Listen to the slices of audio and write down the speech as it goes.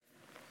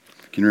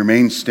Can you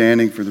remain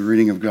standing for the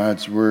reading of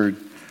God's word?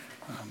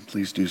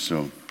 Please do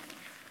so.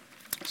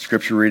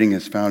 Scripture reading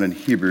is found in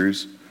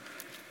Hebrews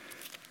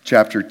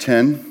chapter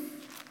 10,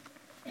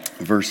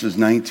 verses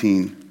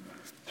 19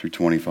 through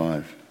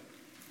 25.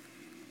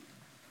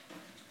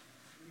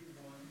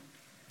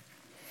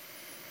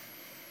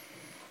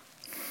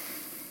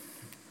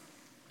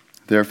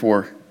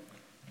 Therefore,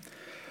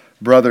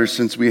 brothers,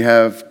 since we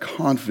have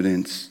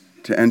confidence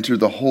to enter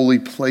the holy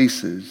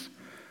places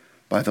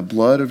by the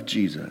blood of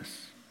Jesus,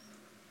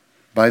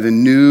 by the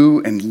new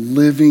and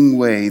living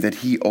way that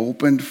he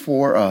opened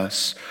for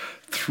us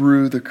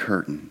through the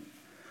curtain,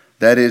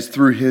 that is,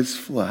 through his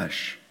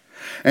flesh.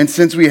 And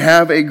since we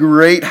have a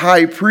great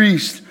high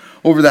priest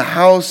over the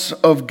house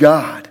of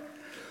God,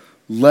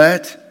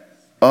 let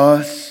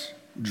us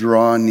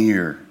draw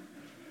near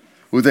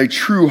with a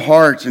true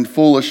heart and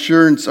full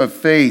assurance of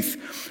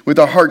faith, with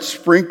our hearts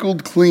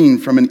sprinkled clean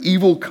from an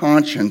evil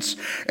conscience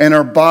and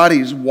our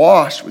bodies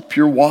washed with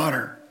pure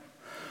water.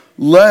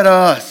 Let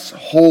us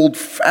hold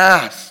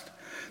fast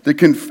the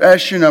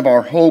confession of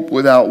our hope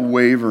without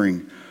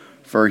wavering,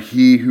 for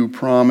he who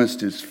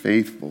promised is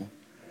faithful.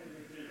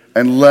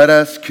 And let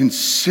us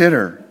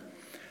consider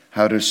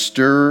how to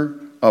stir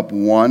up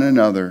one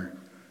another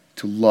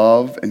to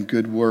love and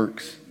good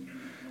works,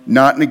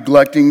 not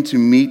neglecting to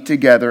meet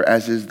together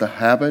as is the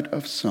habit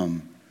of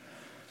some,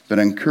 but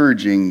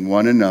encouraging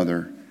one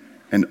another,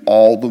 and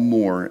all the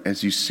more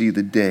as you see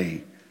the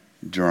day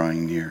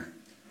drawing near.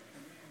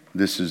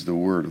 This is the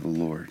word of the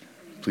Lord.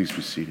 Please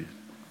be seated.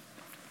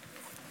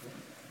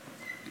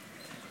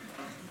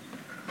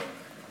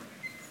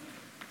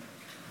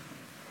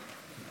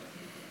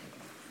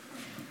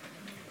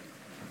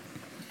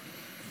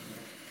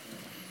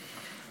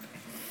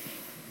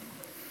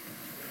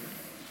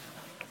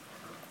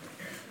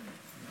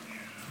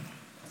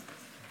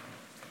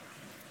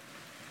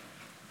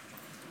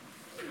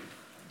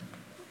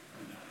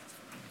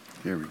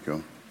 There we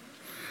go.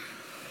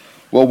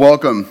 Well,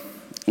 welcome.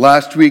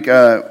 Last week,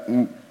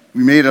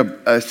 we made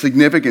a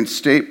significant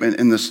statement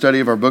in the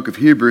study of our book of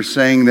Hebrews,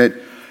 saying that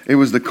it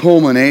was the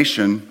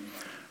culmination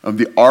of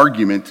the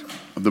argument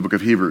of the book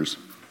of Hebrews.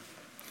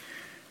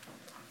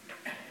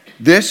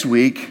 This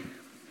week,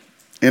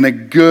 in a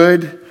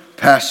good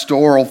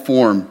pastoral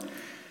form,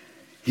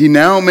 he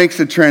now makes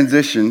a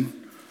transition,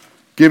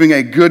 giving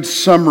a good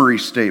summary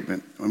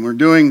statement. When we're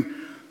doing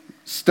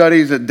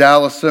studies at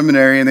Dallas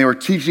Seminary and they were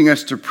teaching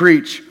us to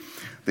preach,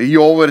 that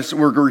you always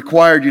were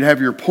required, you'd have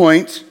your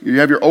point, you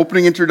have your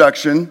opening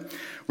introduction,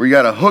 where you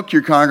got to hook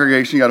your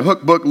congregation, you got to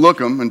hook, book, look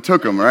them, and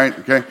took them, right?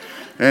 Okay?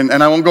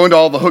 And I won't go into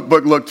all the hook,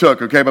 book, look, took,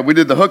 okay? But we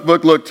did the hook,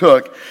 book, look,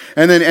 took.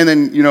 And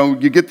then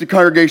you get the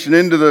congregation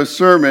into the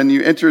sermon,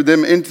 you enter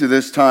them into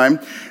this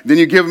time. Then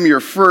you give them your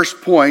first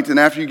point. And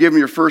after you give them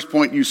your first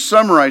point, you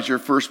summarize your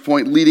first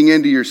point leading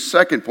into your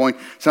second point.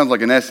 Sounds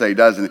like an essay,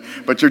 doesn't it?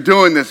 But you're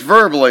doing this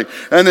verbally.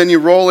 And then you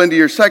roll into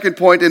your second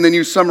point, and then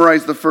you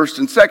summarize the first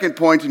and second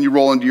point, and you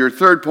roll into your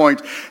third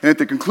point. And at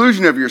the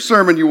conclusion of your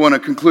sermon, you want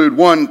to conclude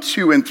 1,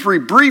 2, and 3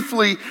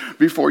 briefly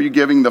before you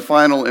giving the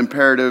final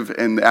imperative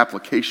and the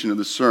application of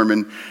the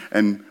sermon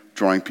and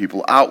drawing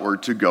people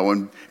outward to go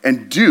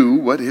and do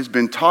what has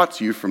been taught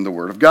to you from the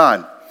Word of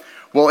God.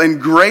 Well, in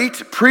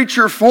great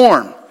preacher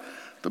form,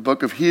 the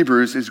book of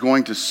Hebrews is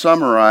going to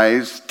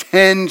summarize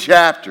 10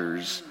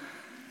 chapters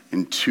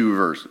in 2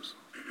 verses.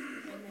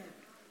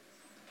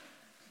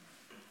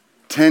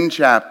 10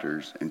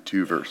 chapters in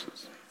 2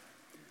 verses.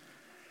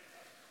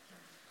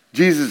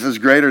 Jesus is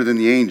greater than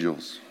the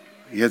angels.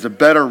 He has a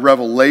better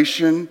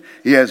revelation.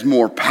 He has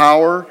more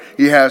power.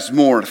 He has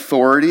more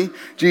authority.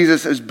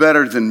 Jesus is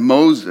better than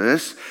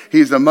Moses.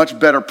 He's a much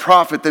better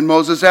prophet than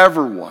Moses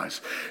ever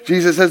was.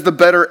 Jesus is the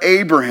better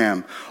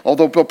Abraham.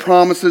 Although the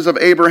promises of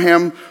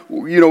Abraham,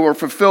 were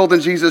fulfilled in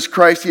Jesus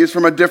Christ, he is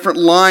from a different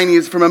line. He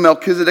is from a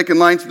Melchizedekan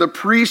line to the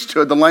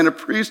priesthood. The line of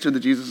priesthood that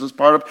Jesus is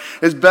part of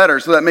is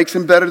better. So that makes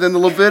him better than the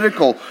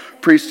Levitical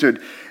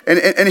priesthood.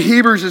 And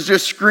Hebrews is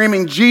just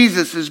screaming,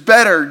 Jesus is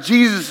better,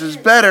 Jesus is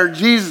better,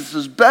 Jesus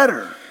is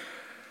better.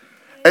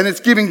 And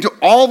it's giving to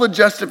all the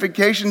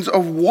justifications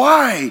of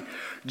why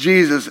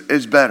Jesus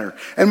is better.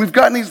 And we've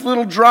gotten these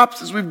little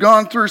drops as we've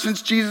gone through.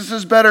 Since Jesus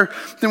is better,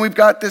 then we've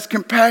got this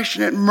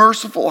compassionate,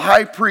 merciful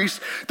high priest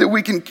that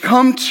we can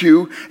come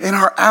to in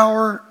our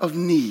hour of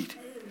need.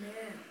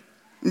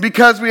 And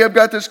because we have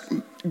got this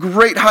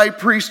great high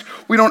priest,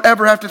 we don't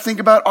ever have to think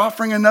about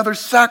offering another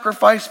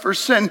sacrifice for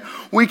sin.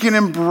 We can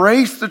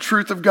embrace the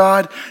truth of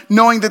God,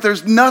 knowing that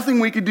there's nothing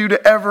we could do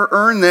to ever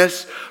earn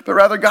this, but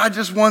rather God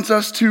just wants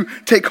us to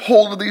take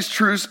hold of these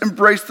truths,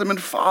 embrace them,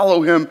 and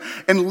follow him,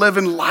 and live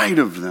in light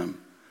of them.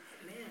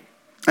 Amen.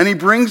 And he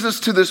brings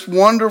us to this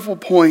wonderful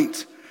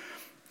point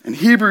in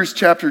Hebrews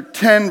chapter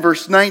 10,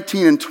 verse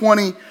 19 and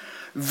 20.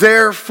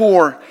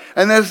 Therefore,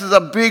 and this is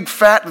a big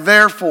fat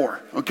therefore,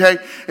 okay?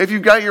 If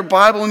you've got your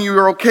Bible and you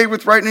are okay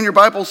with writing in your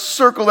Bible,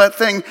 circle that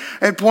thing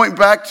and point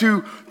back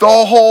to the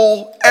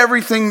whole,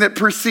 everything that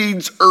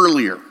precedes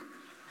earlier.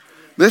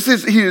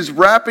 He is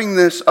wrapping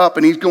this up,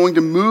 and he's going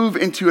to move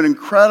into an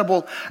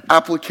incredible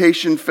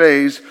application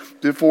phase.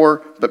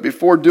 But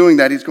before doing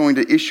that, he's going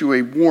to issue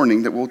a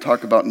warning that we'll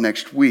talk about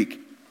next week.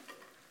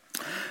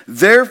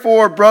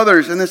 Therefore,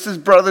 brothers, and this is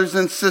brothers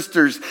and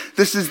sisters,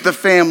 this is the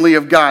family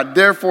of God.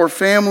 Therefore,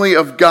 family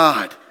of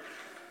God,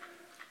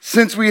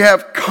 since we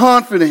have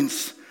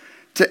confidence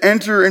to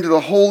enter into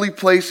the holy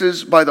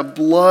places by the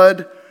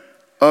blood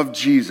of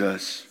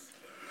Jesus,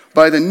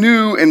 by the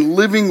new and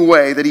living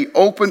way that he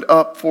opened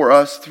up for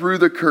us through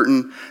the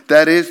curtain,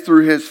 that is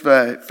through his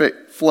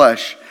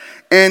flesh.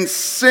 And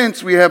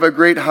since we have a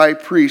great high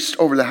priest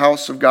over the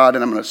house of God,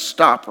 and I'm going to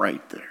stop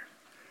right there.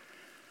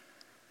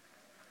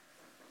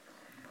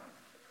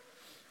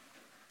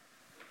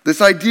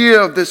 This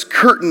idea of this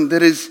curtain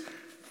that is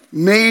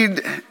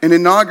made and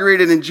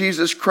inaugurated in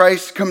Jesus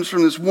Christ comes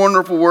from this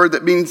wonderful word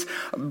that means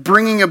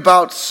bringing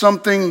about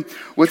something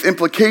with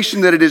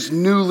implication that it is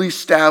newly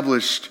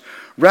established,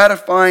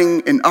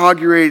 ratifying,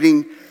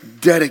 inaugurating,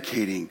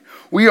 dedicating.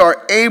 We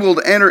are able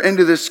to enter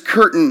into this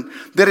curtain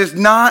that is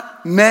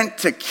not meant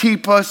to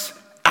keep us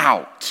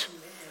out.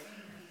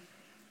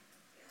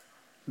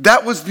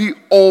 That was the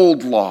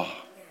old law.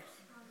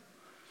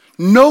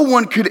 No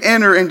one could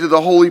enter into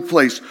the holy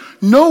place.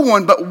 No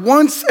one, but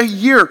once a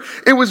year.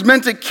 It was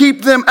meant to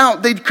keep them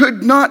out. They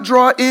could not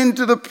draw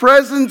into the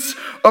presence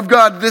of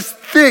God. This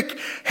thick,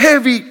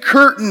 heavy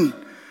curtain.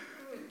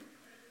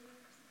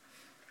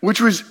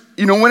 Which was,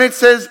 when it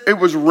says it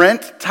was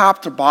rent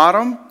top to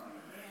bottom,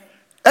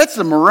 that's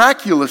a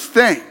miraculous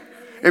thing.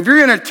 If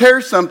you're going to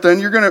tear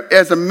something,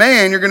 as a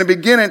man, you're going to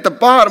begin at the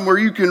bottom where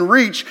you can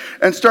reach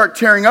and start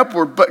tearing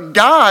upward. But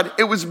God,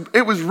 it was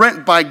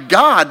rent by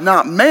God,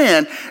 not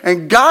man.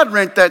 And God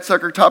rent that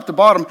sucker top to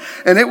bottom.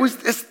 And it was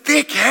this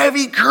thick,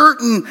 heavy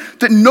curtain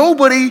that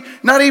nobody,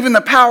 not even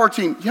the power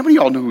team. How many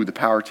of y'all know who the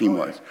power team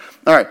was?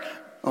 All right.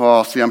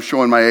 Oh, see, I'm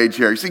showing my age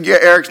here. See, yeah,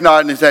 Eric's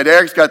nodding his head.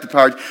 Eric's got the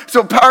power.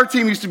 So power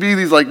team used to be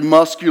these like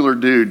muscular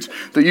dudes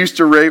that used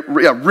to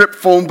rip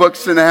phone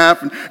books in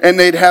half, and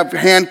they'd have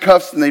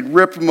handcuffs and they'd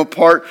rip them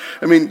apart.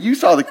 I mean,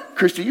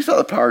 Christy, you saw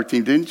the power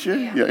team, didn't you?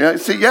 Yeah.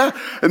 See, yeah.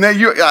 And then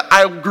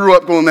I grew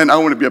up going, man, I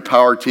want to be a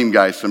power team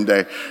guy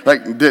someday.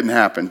 Like, it didn't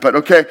happen, but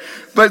okay.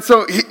 But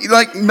so,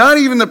 not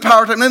even the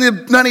power team,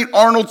 not even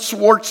Arnold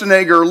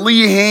Schwarzenegger or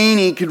Lee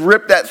Haney could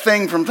rip that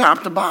thing from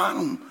top to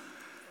bottom.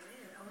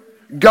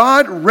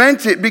 God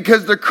rent it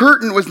because the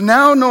curtain was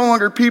now no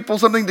longer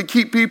something to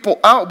keep people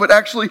out, but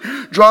actually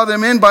draw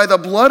them in by the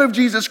blood of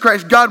Jesus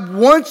Christ. God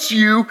wants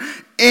you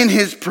in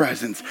his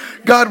presence.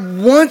 God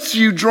wants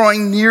you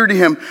drawing near to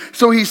him.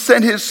 So he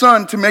sent his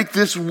son to make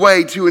this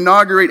way, to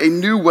inaugurate a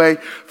new way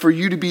for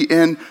you to be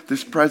in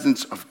this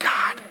presence of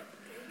God.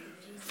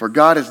 For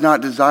God is not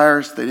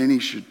desirous that any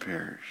should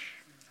perish.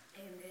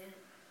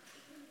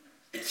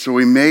 So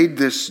he made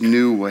this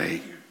new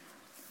way.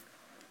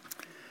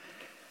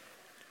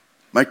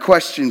 My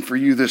question for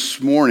you this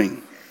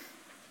morning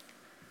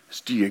is,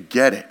 do you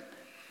get it?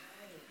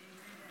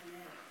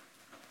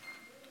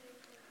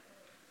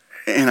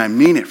 And I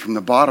mean it from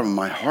the bottom of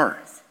my heart.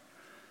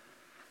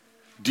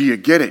 Do you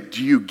get it?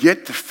 Do you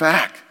get the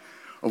fact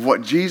of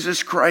what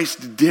Jesus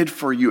Christ did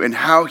for you and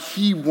how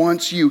he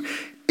wants you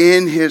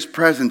in his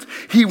presence?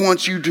 He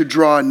wants you to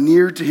draw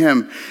near to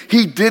him.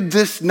 He did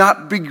this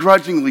not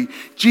begrudgingly.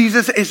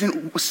 Jesus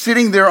isn't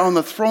sitting there on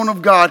the throne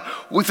of God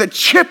with a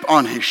chip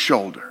on his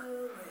shoulder,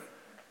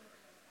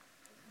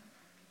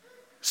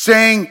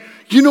 saying,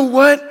 you know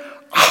what?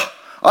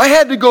 I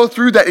had to go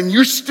through that and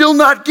you're still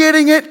not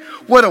getting it?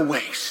 What a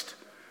waste.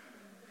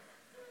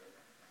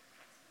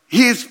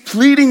 He is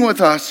pleading with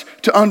us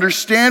to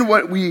understand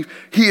what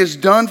he has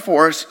done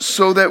for us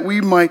so that we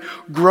might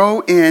grow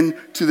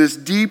into this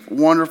deep,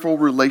 wonderful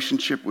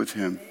relationship with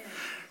him.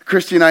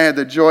 Christy and I had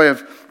the joy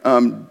of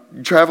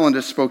traveling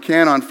to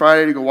Spokane on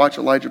Friday to go watch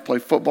Elijah play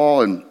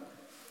football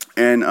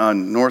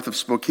and north of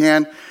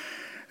Spokane.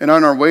 And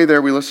on our way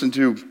there, we listened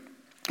to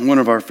one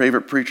of our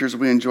favorite preachers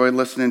we enjoyed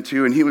listening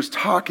to, and he was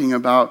talking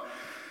about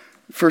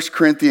 1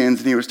 Corinthians,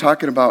 and he was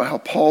talking about how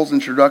Paul's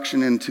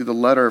introduction into the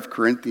letter of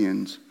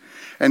Corinthians.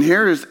 And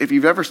here is, if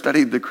you've ever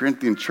studied the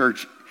Corinthian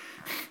church,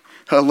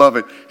 I love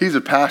it. He's a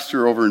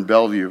pastor over in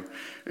Bellevue,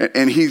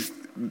 and he's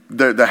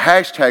the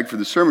hashtag for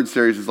the sermon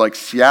series is like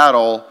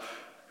Seattle,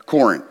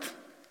 Corinth.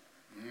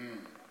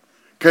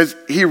 Because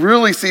he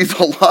really sees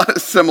a lot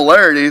of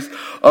similarities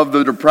of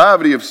the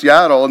depravity of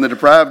Seattle and the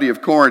depravity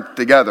of Corinth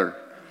together.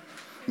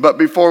 But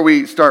before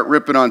we start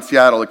ripping on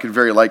Seattle, it could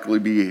very likely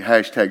be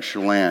hashtag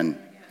Chelan,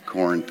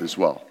 Corinth as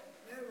well.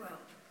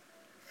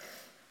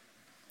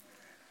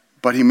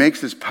 But he makes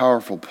this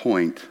powerful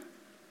point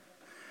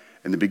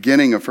in the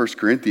beginning of 1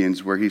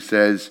 Corinthians where he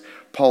says,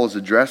 Paul is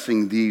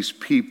addressing these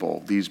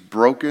people, these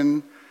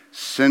broken,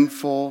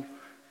 sinful,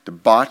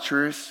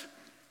 debaucherous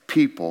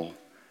people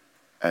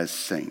as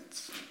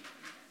saints.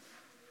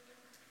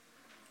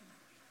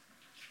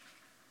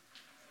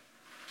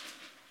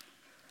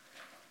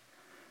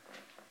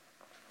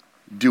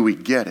 Do we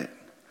get it?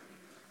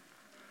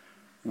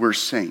 We're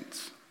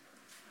saints.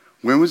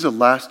 When was the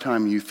last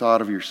time you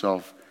thought of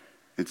yourself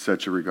in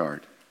such a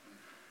regard?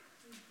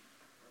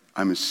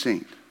 I'm a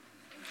saint.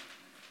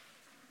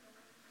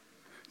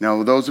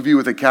 Now, those of you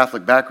with a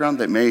Catholic background,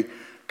 that may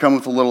come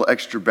with a little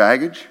extra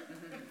baggage,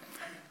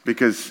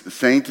 because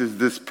saint is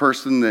this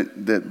person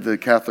that the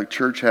Catholic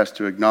Church has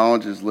to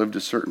acknowledge has lived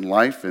a certain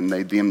life, and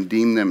they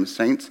deem them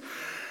saints.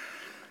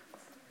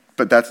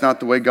 But that's not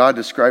the way God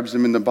describes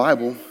them in the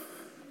Bible.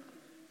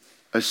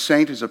 A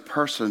saint is a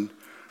person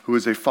who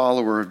is a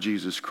follower of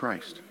Jesus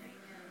Christ,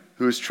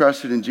 who has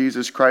trusted in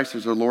Jesus Christ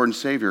as their Lord and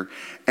Savior.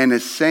 And a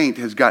saint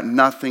has got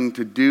nothing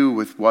to do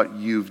with what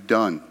you've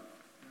done.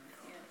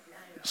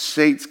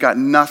 Saint's got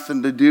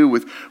nothing to do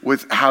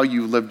with how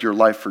you lived your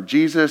life for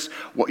Jesus,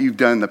 what you've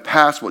done in the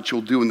past, what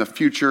you'll do in the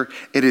future.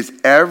 It is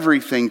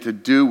everything to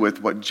do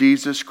with what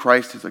Jesus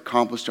Christ has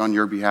accomplished on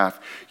your behalf.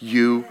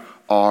 You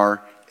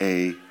are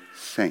a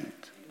saint.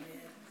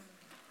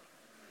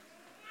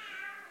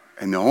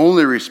 And the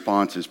only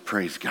response is,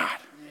 praise God.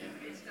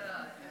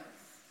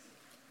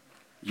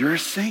 You're a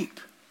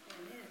saint.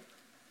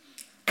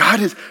 God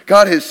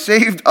has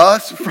saved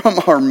us from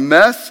our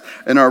mess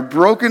and our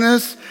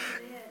brokenness.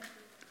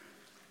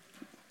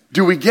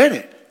 Do we get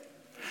it?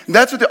 And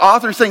that's what the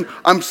author is saying.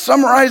 I'm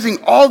summarizing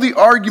all the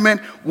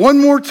argument one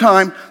more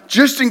time,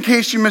 just in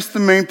case you missed the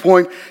main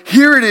point.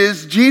 Here it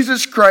is.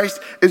 Jesus Christ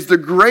is the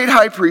great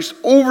high priest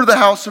over the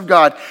house of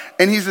God.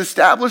 And he's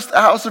established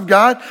the house of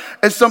God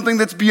as something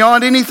that's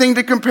beyond anything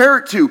to compare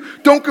it to.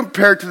 Don't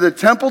compare it to the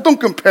temple. Don't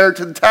compare it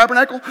to the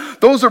tabernacle.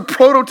 Those are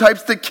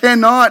prototypes that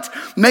cannot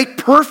make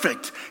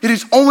perfect. It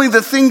is only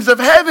the things of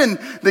heaven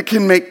that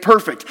can make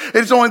perfect.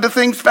 It is only the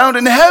things found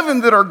in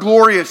heaven that are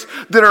glorious,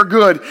 that are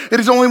good.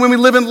 It is only when we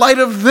live in light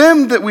of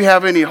them that we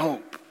have any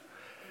hope.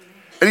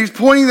 And he's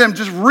pointing them,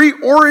 just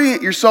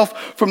reorient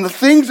yourself from the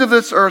things of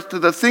this earth to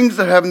the things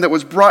of heaven that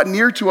was brought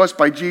near to us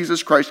by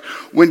Jesus Christ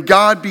when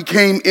God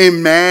became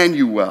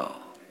Emmanuel.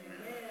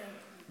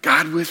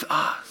 God with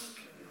us.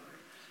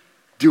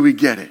 Do we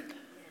get it?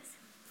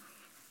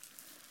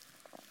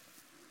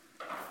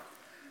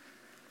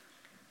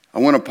 I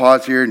want to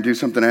pause here and do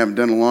something I haven't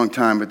done in a long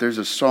time, but there's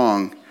a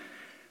song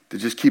that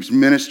just keeps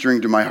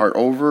ministering to my heart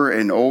over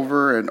and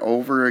over and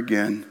over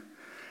again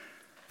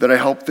that I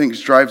hope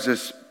drives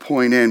this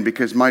point in,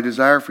 because my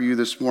desire for you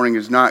this morning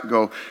is not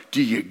go,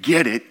 do you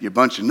get it, you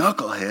bunch of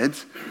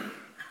knuckleheads?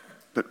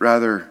 But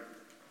rather,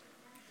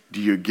 do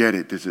you get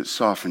it? Does it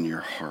soften your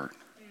heart?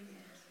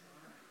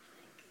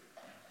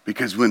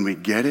 Because when we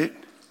get it,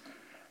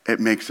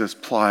 it makes us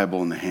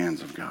pliable in the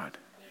hands of God.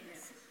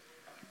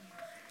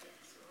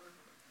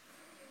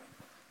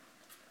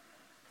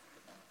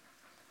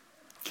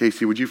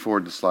 Casey, would you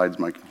forward the slides,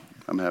 Mike?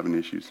 I'm having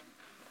issues.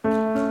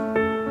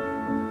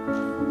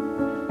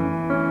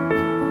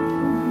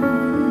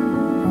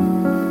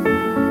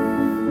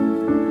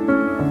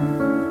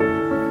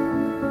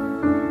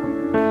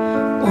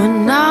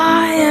 When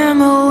I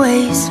am a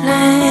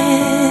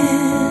wasteland,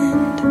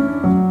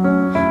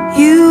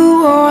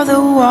 you are the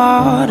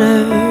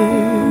water.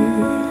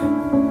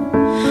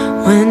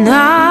 When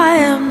I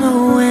am the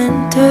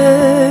winter,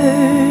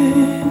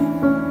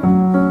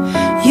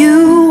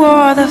 you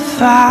are the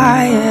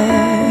fire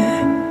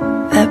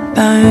that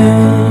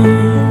burns.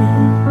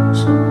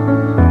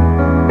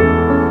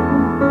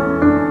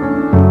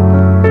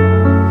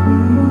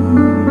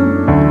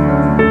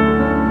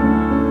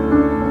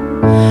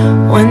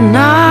 When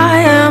I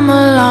am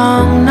a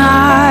long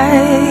night,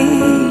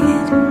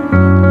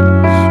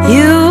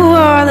 you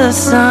are the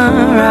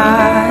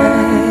sunrise.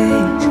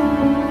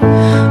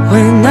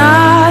 When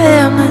I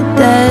am a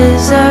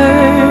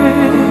desert,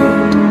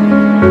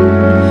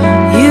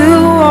 you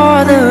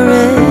are the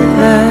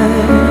river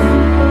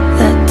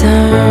that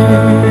turns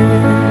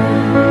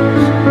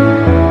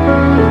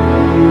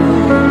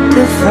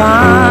to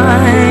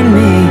find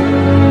me.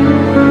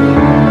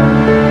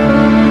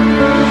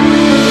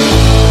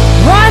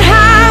 What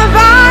have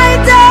I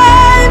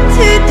done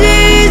to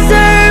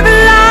deserve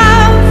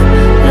love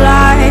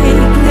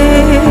like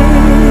this?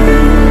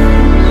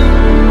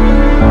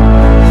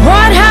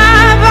 What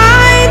have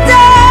I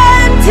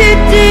done to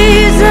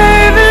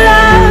deserve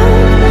love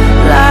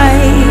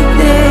like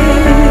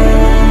this?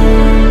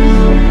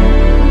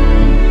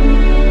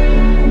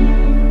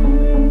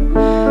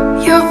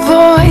 Your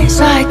voice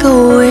like a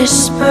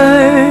whisper,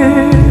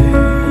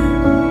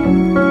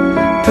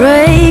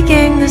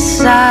 breaking the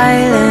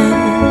silence.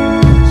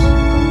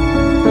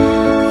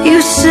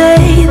 You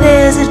say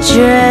there's a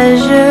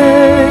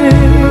treasure,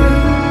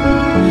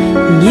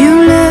 and you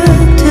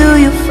look till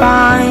you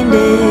find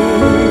it.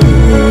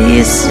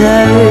 You search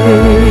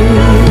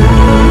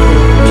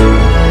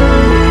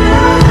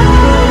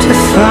to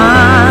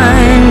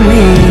find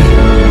me.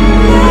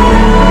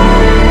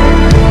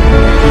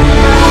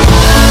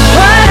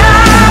 What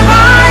have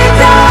I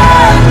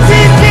done to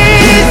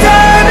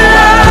deserve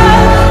love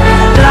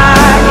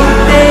like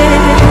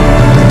this?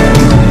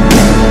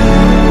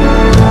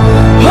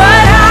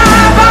 What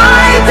have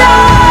I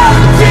done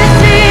to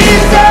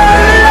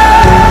deserve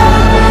love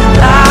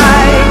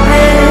like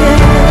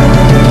this?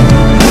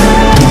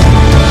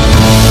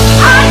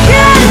 I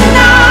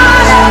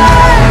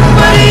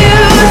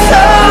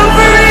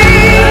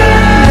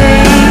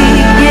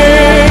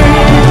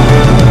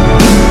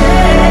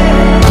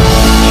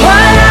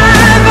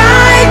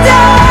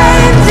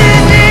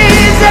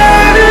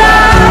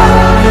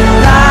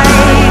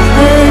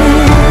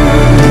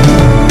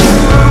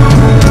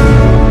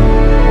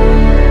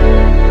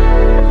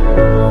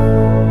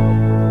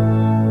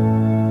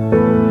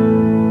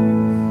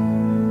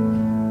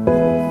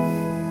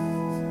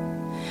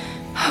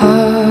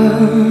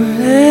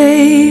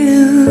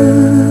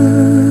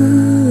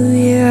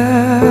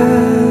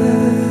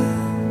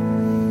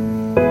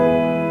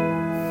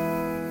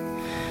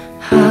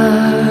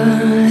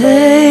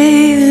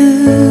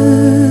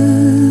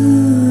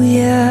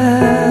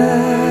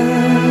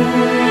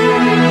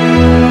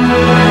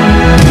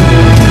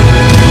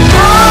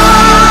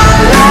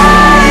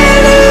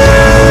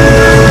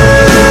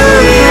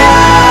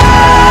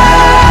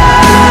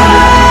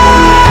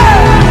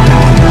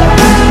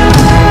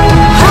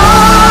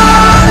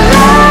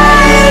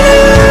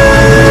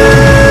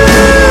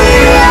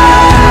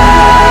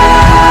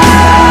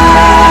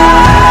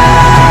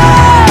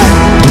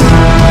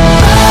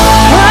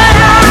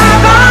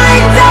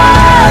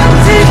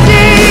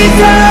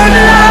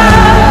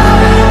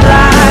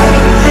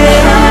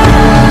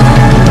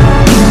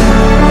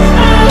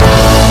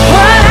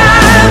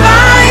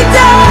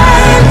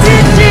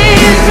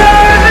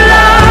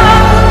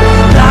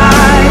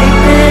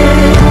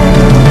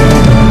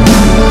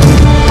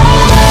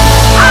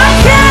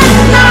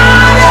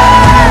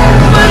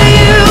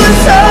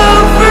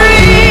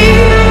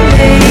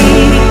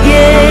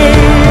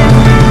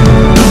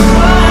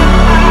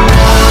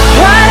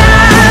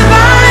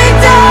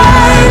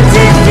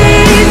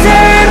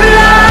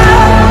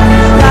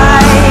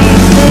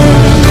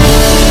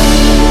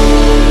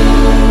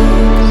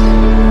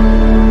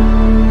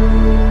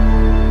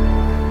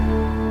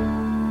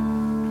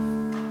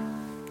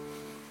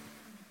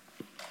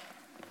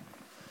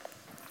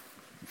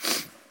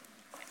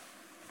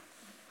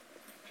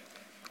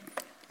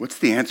What's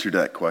the answer to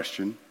that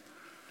question?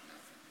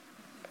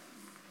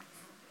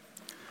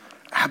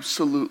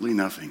 Absolutely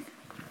nothing.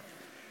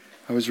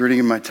 I was reading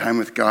in my time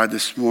with God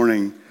this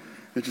morning.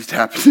 It just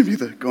happened to be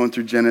going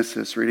through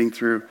Genesis, reading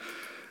through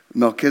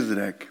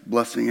Melchizedek,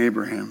 blessing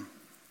Abraham.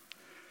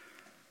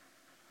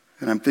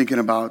 And I'm thinking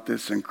about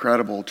this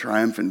incredible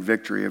triumphant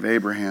victory of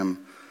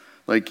Abraham.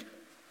 Like,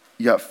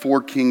 you got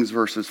 4 kings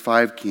versus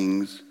 5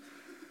 kings.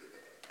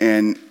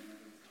 And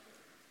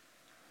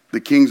the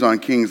kings on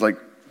kings, like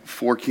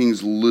 4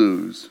 kings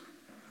lose.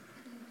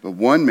 But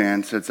one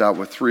man sets out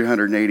with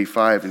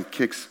 385 and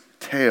kicks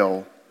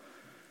tail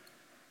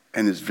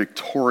and is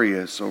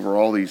victorious over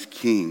all these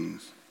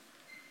kings.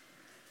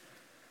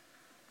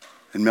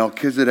 And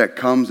Melchizedek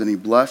comes and he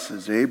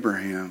blesses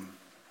Abraham.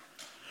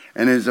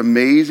 And as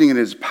amazing and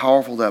as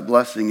powerful that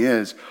blessing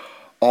is,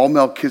 all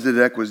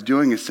Melchizedek was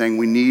doing is saying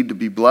we need to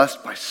be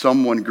blessed by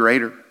someone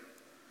greater.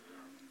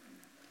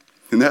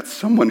 And that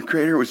someone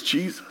greater was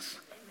Jesus.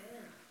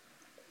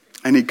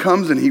 And he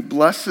comes and he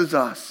blesses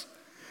us.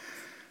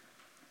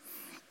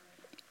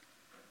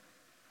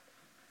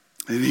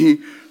 And he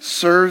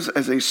serves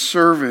as a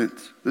servant,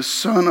 the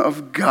Son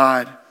of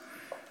God.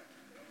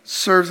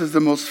 Serves as the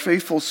most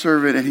faithful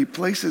servant, and he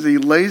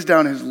lays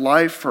down his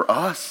life for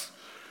us.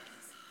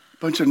 A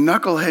bunch of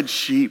knucklehead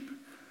sheep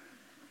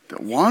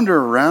that wander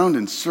around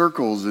in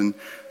circles and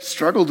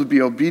struggle to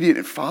be obedient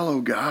and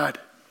follow God.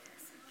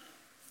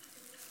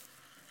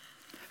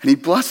 And he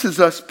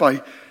blesses us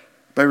by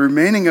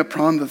remaining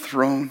upon the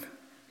throne.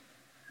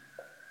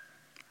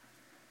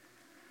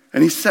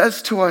 And he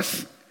says to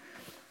us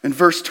in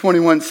verse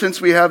 21,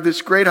 since we have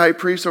this great high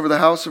priest over the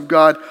house of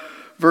God,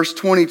 verse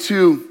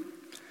 22,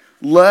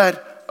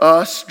 let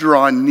us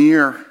draw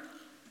near.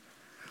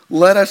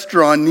 Let us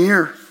draw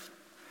near.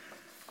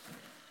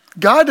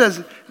 God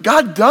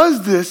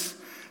does this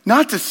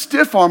not to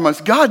stiff arm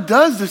us. God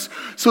does this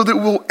so that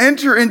we'll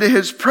enter into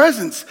his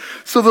presence,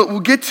 so that we'll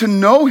get to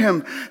know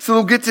him, so that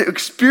we'll get to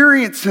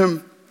experience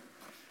him.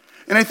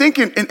 And I think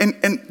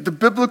in the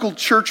biblical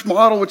church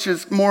model, which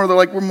is more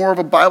like we're more of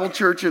a Bible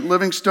church at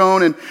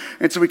Livingstone,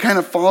 and so we kind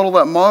of follow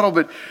that model,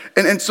 but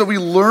so we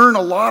learn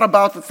a lot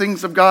about the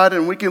things of God,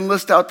 and we can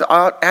list out the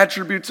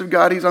attributes of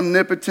God. He's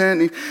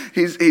omnipotent,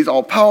 he's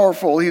all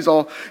powerful, he's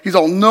all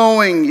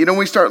knowing. You know,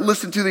 we start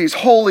listening to these,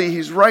 holy,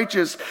 he's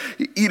righteous.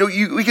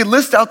 We can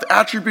list out the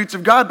attributes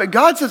of God, but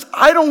God says,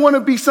 I don't want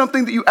to be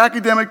something that you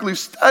academically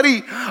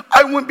study.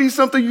 I want to be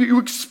something you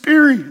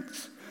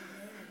experience.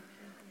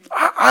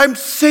 I'm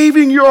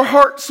saving your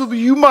heart so that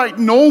you might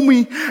know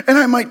me, and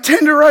I might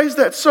tenderize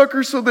that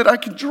sucker so that I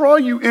can draw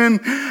you in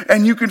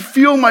and you can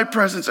feel my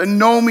presence and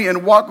know me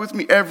and walk with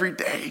me every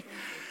day.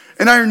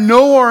 And I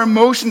know our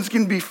emotions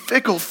can be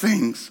fickle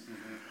things.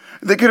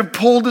 They could have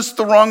pulled us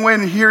the wrong way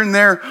and here and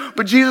there,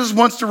 but Jesus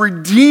wants to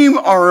redeem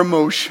our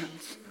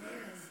emotions.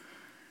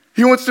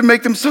 He wants to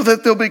make them so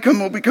that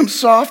we'll become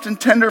soft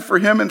and tender for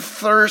him and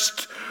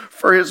thirst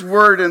for his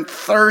word and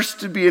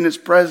thirst to be in his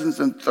presence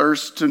and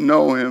thirst to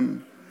know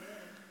him.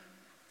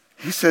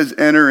 He says,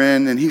 enter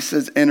in, and he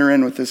says, enter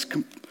in with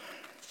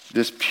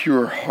this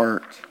pure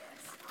heart.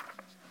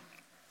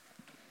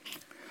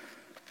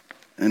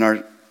 In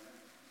our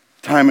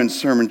time in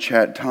sermon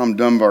chat, Tom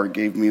Dunbar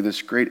gave me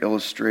this great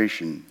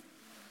illustration.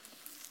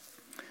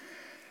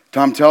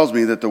 Tom tells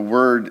me that the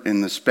word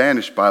in the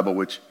Spanish Bible,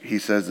 which he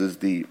says is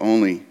the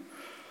only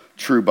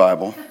true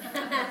Bible,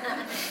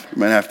 you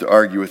might have to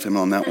argue with him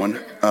on that one.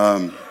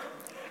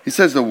 He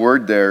says the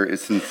word there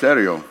is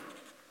sincerio.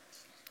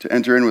 To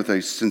enter in with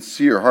a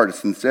sincere heart, a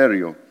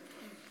sincerio.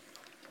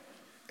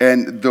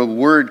 And the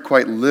word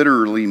quite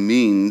literally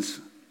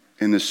means,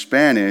 in the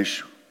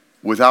Spanish,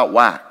 without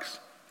wax.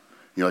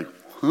 You're like,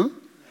 huh?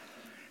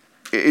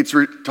 It's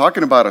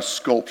talking about a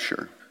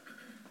sculpture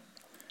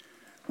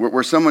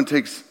where someone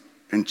takes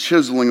and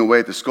chiseling away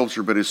at the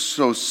sculpture, but is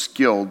so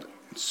skilled,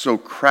 so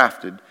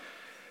crafted,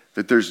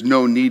 that there's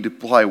no need to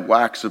apply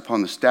wax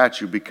upon the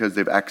statue because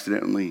they've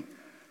accidentally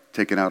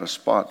taken out a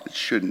spot that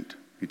shouldn't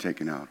be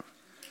taken out of.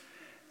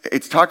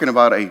 It's talking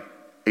about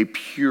a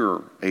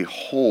pure, a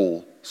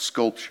whole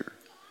sculpture.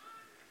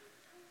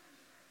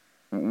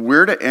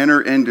 We're to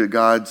enter into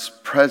God's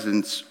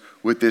presence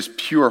with this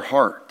pure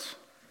heart.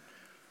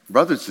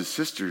 Brothers and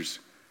sisters,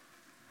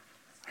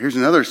 here's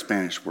another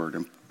Spanish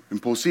word,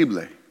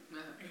 imposible.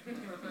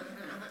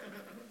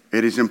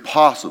 It is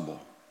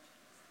impossible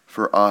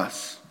for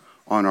us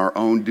on our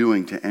own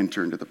doing to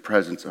enter into the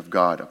presence of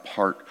God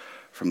apart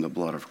from the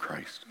blood of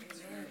Christ.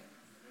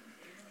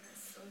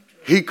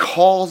 He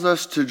calls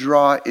us to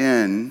draw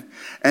in,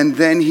 and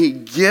then he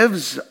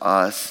gives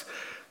us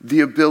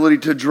the ability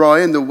to draw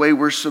in the way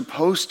we're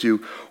supposed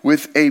to,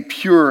 with a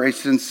pure, a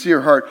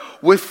sincere heart,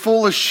 with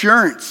full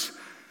assurance,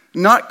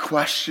 not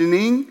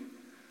questioning,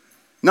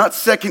 not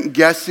second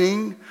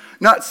guessing,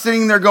 not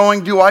sitting there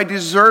going, do I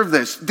deserve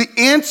this? The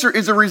answer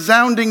is a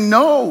resounding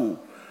no.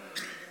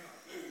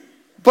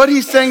 But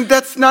he's saying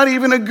that's not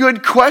even a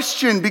good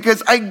question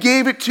because I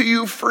gave it to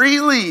you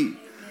freely.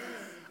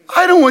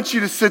 I don't want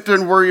you to sit there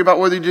and worry about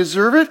whether you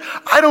deserve it.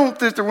 I don't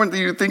want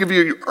you to think if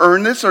you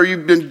earn this or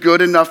you've been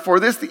good enough for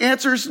this. The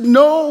answer is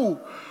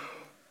no.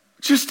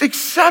 Just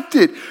accept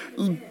it.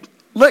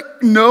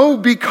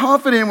 Be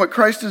confident in what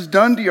Christ has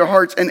done to your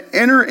hearts and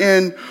enter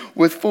in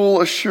with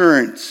full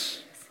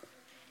assurance.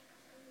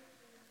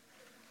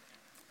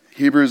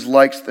 Hebrews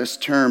likes this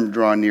term,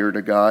 draw near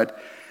to God.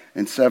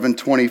 In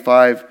Hebrews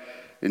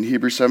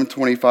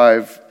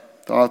 7:25,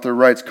 the author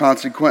writes,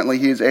 consequently,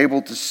 he is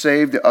able to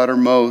save the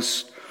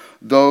uttermost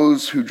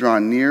those who draw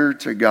near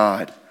to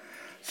God,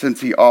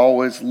 since he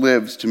always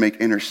lives to make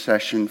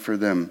intercession for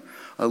them.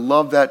 I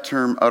love that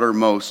term,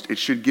 uttermost. It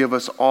should give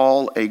us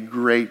all a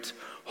great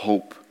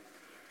hope.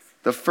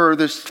 The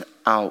furthest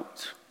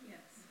out. Yes.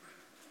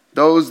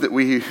 Those that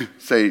we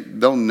say,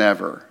 they'll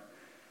never.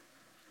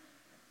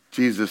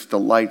 Jesus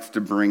delights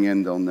to bring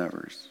in they'll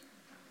nevers.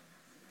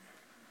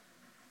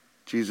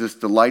 Jesus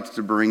delights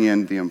to bring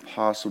in the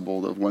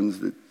impossible, the ones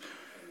that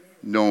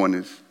no one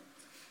is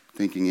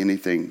thinking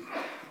anything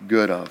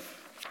good of.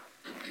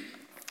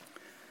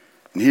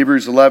 In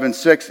Hebrews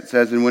 11:6 it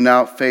says, and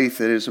without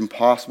faith it is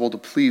impossible to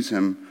please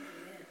him,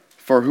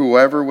 for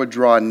whoever would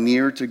draw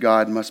near to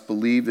God must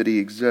believe that he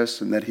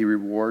exists and that he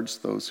rewards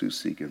those who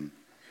seek him.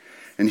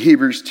 In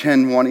Hebrews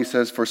 10:1 he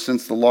says, for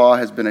since the law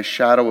has been a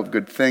shadow of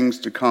good things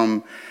to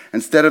come,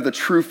 instead of the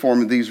true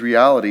form of these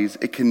realities,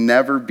 it can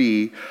never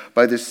be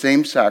by the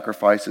same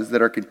sacrifices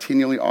that are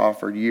continually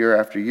offered year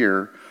after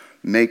year,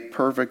 make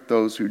perfect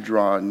those who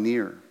draw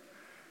near.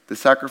 The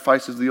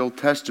sacrifices of the Old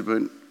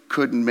Testament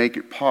couldn't make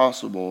it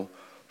possible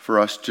for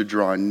us to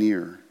draw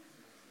near.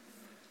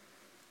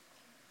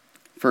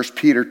 1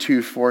 Peter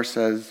 2:4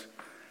 says,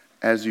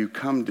 as you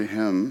come to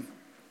him,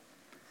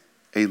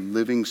 a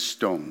living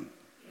stone,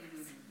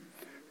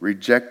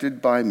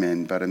 rejected by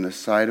men, but in the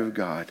sight of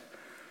God,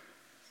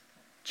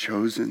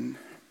 chosen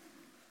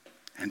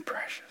and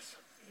precious.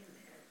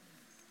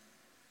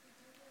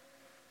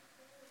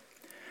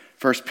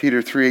 1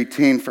 Peter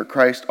 3:18, for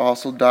Christ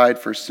also died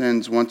for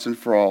sins once and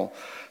for all,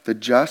 the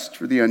just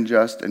for the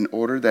unjust, in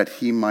order that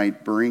he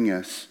might bring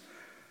us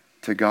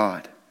to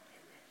God.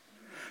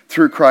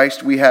 Through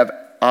Christ we have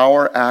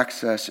our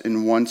access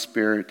in one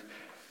Spirit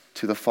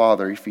to the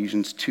Father,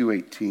 Ephesians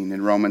 2:18.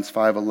 And Romans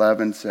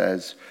 5:11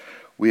 says,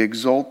 we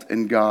exult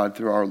in God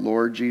through our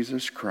Lord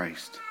Jesus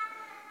Christ,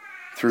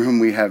 through whom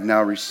we have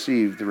now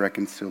received the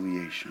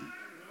reconciliation.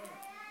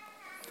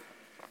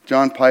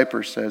 John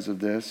Piper says of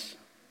this,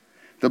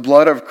 the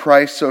blood of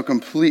Christ so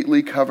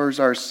completely covers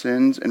our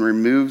sins and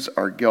removes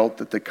our guilt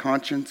that the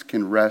conscience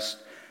can rest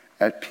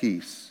at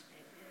peace.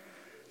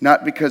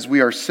 Not because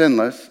we are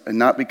sinless and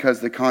not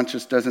because the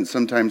conscience doesn't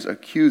sometimes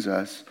accuse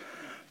us,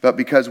 but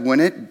because when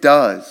it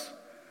does,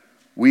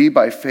 we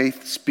by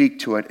faith speak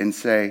to it and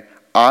say,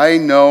 I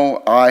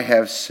know I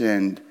have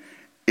sinned.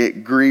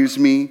 It grieves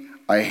me.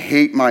 I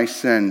hate my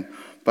sin,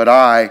 but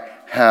I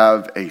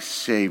have a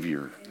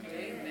Savior.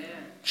 Amen.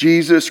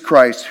 Jesus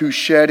Christ, who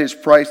shed his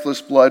priceless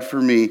blood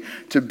for me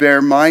to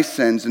bear my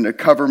sins and to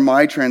cover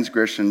my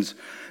transgressions.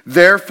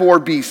 Therefore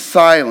be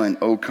silent,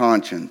 O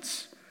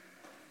conscience.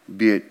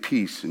 Be at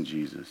peace in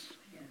Jesus.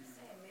 Yes.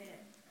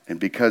 And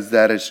because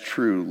that is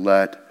true,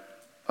 let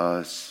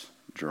us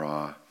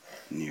draw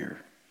near.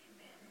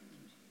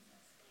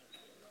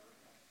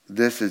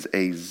 This is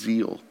a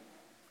zeal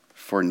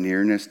for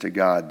nearness to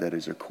God that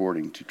is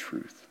according to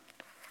truth.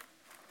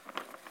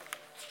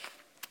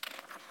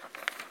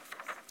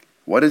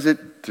 What is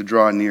it to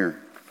draw near?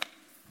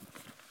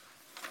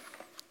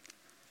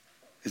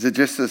 Is it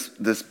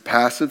just this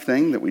passive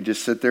thing that we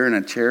just sit there in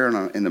a chair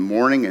in the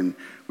morning and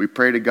we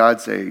pray to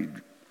God, say,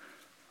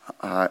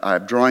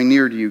 I'm drawing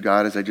near to you,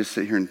 God, as I just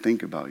sit here and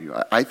think about you.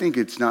 I think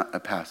it's not a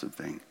passive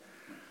thing.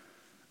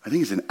 I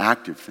think it's an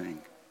active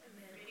thing.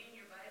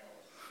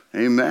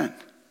 Amen.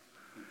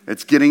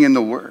 It's getting in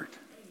the Word.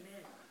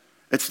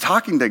 It's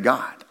talking to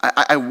God.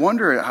 I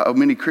wonder how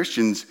many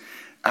Christians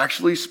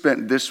actually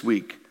spent this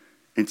week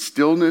in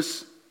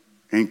stillness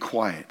and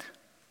quiet,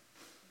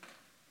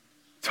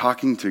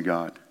 talking to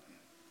God,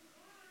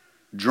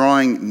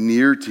 drawing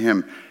near to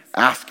Him,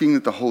 asking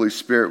that the Holy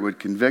Spirit would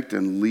convict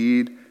and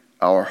lead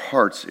our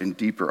hearts in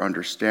deeper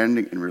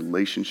understanding and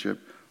relationship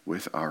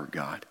with our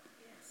God.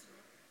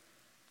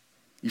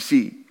 You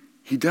see,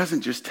 He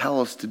doesn't just tell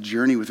us to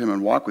journey with Him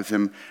and walk with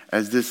Him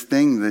as this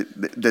thing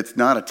that's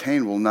not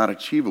attainable, not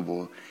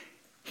achievable.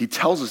 He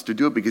tells us to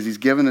do it because He's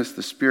given us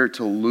the Spirit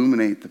to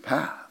illuminate the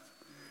path.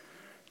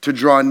 To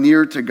draw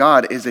near to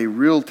God is a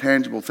real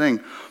tangible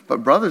thing.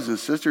 But brothers and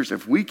sisters,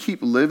 if we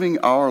keep living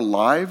our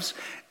lives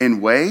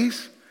in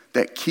ways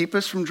that keep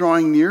us from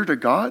drawing near to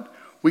God,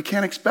 we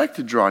can't expect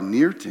to draw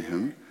near to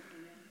Him.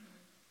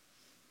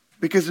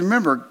 Because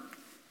remember,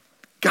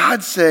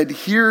 God said,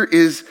 here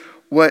is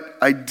what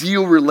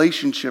ideal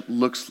relationship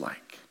looks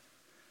like.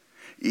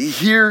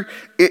 Here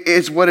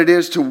is what it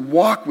is to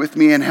walk with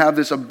me and have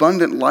this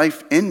abundant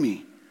life in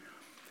me.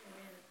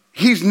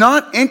 He's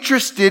not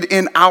interested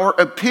in our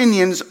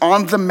opinions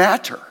on the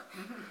matter.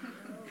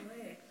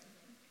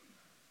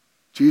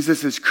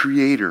 Jesus is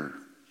creator.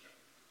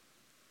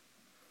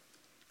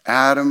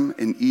 Adam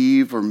and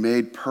Eve were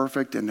made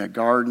perfect in the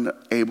garden,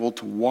 able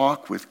to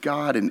walk with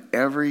God in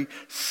every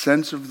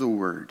sense of the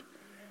word.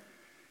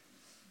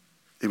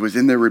 It was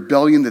in their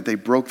rebellion that they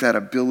broke that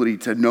ability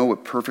to know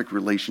what perfect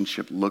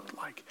relationship looked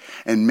like.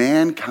 And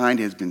mankind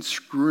has been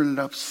screwing it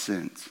up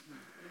since.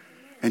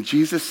 And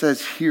Jesus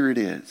says, here it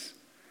is.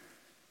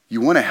 You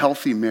want a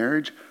healthy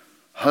marriage?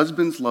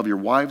 Husbands, love your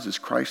wives as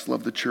Christ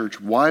loved the church.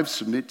 Wives,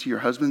 submit to your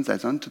husbands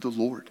as unto the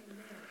Lord.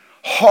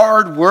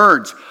 Hard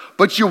words.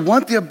 But you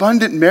want the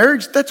abundant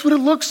marriage? That's what it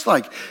looks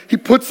like. He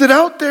puts it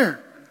out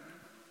there.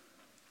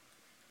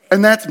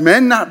 And that's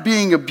men not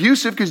being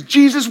abusive, because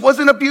Jesus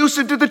wasn't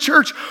abusive to the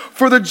church.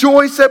 For the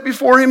joy set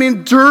before Him, He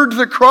endured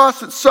the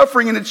cross, its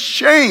suffering, and its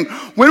shame.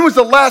 When was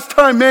the last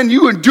time, men,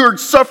 you endured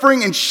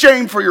suffering and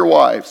shame for your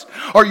wives?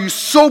 Are you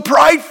so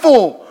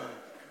prideful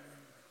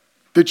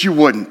that you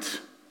wouldn't?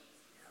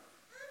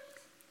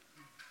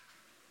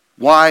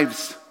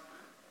 Wives,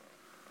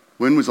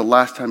 when was the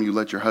last time you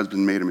let your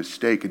husband make a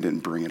mistake and didn't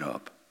bring it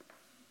up?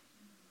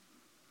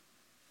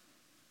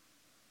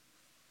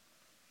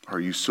 Are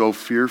you so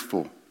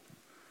fearful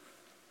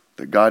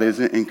that God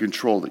isn't in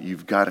control that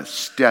you've got to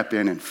step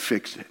in and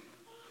fix it?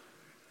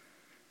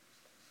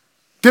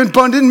 Then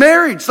abundant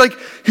marriage, like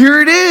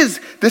here it is.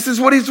 This is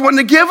what He's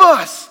wanting to give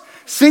us.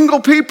 Single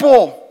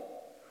people.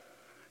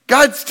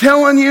 God's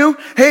telling you,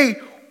 hey,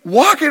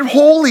 walk it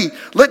holy.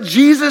 Let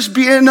Jesus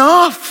be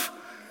enough.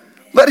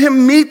 Let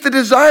Him meet the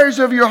desires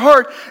of your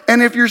heart.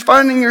 And if you're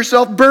finding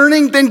yourself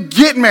burning, then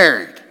get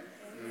married.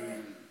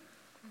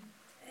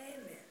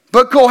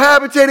 But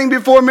cohabitating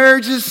before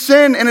marriage is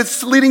sin, and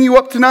it's leading you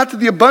up to not to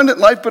the abundant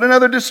life, but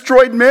another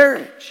destroyed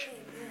marriage.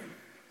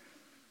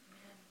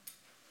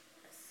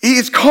 He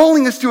is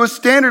calling us to a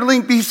standard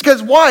link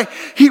because why?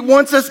 He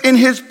wants us in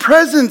His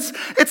presence.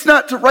 It's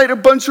not to write a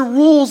bunch of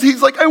rules.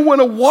 He's like, I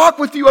want to walk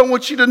with you. I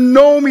want you to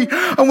know me.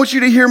 I want you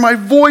to hear my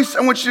voice.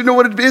 I want you to know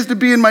what it is to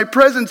be in my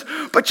presence.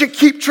 But you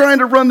keep trying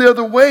to run the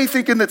other way,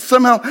 thinking that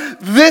somehow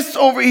this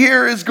over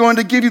here is going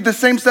to give you the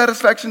same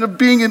satisfaction of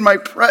being in my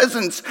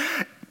presence.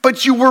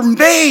 But you were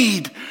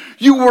made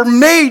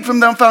from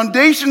the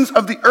foundations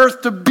of the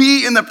earth to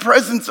be in the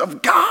presence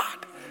of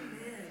God.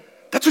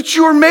 That's what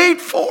you were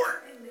made for.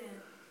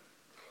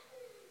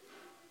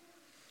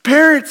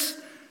 Parents,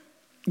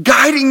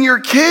 guiding your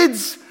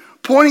kids,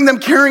 pointing them,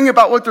 caring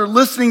about what they're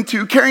listening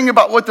to, caring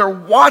about what they're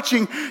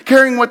watching,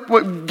 caring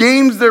what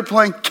games they're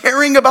playing,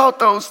 caring about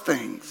those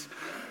things.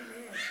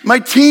 My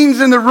teens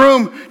in the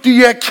room, do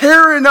you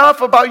care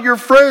enough about your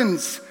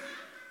friends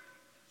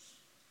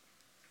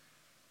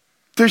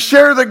to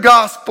share the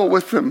gospel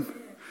with them?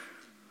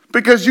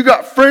 Because you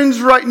got friends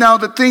right now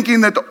that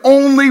thinking that the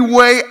only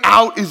way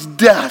out is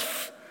death.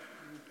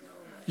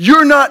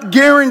 You're not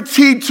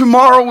guaranteed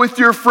tomorrow with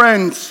your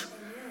friends.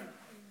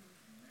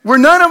 Where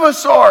none of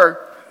us are.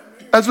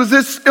 As was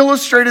this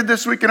illustrated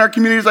this week in our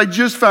communities, I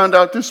just found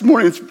out this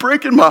morning. It's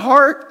breaking my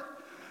heart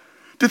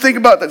to think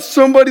about that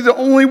somebody, the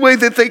only way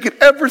that they could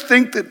ever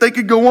think that they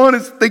could go on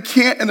is they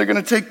can't, and they're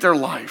going to take their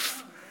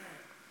life.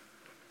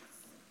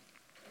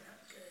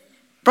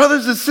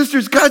 Brothers and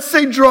sisters, God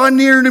say, draw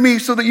near to me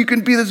so that you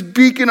can be this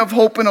beacon of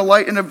hope and a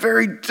light in a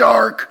very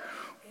dark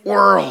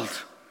world.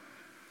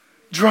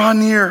 Draw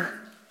near.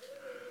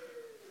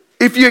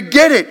 If you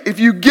get it, if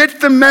you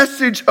get the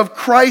message of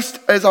Christ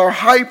as our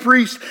high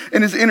priest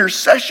and His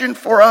intercession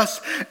for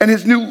us and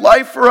His new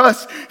life for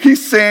us,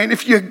 He's saying,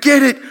 if you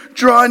get it,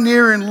 draw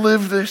near and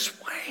live this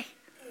way.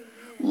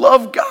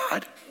 Love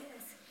God.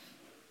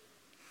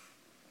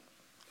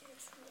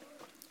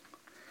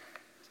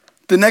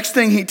 The next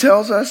thing He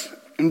tells us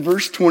in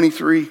verse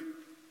 23,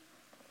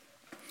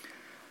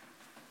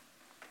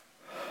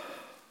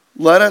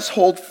 Let us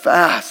hold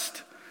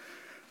fast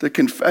the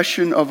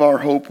confession of our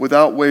hope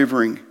without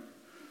wavering,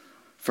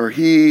 for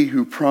he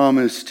who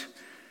promised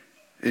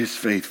is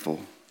faithful.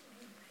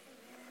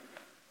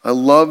 I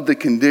love the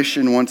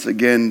condition once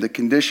again. The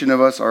condition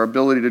of us, our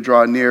ability to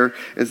draw near,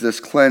 is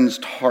this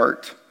cleansed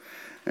heart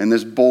and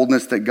this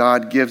boldness that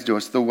God gives to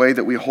us. The way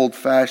that we hold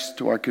fast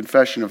to our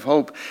confession of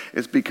hope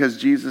is because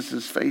Jesus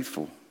is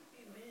faithful.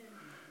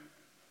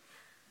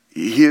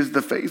 He is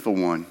the faithful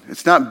one.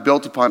 It's not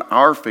built upon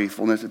our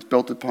faithfulness. It's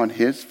built upon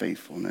his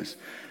faithfulness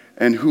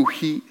and who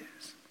he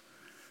is.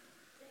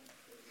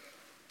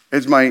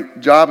 It's my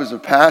job as a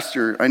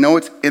pastor. I know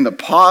it's in the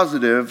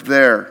positive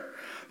there,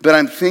 but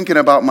I'm thinking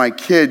about my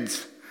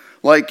kids.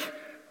 Like,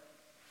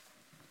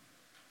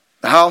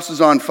 the house is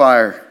on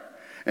fire,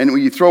 and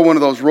when you throw one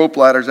of those rope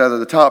ladders out of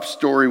the top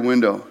story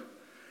window,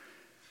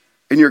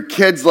 and your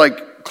kid's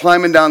like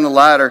climbing down the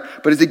ladder,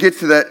 but as he gets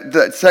to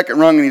that second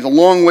rung and he's a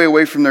long way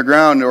away from the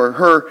ground, or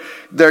her,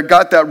 they've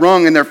got that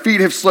rung and their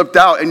feet have slipped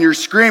out, and you're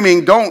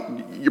screaming,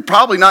 you're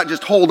probably not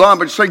just hold on,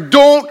 but just like,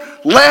 don't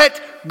let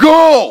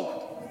go.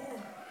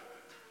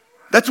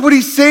 That's what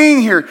he's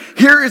saying here.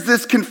 Here is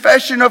this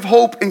confession of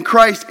hope in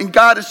Christ, and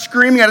God is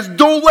screaming at us,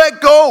 don't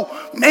let go,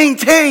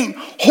 maintain,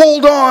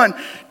 hold on,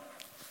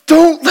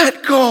 don't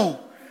let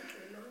go.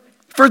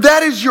 For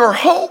that is your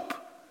hope.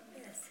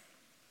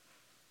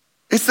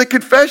 It's the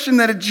confession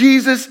that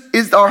Jesus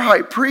is our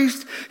high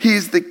priest. He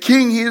is the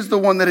king. He is the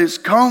one that has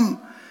come.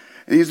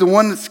 And he's the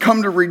one that's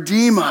come to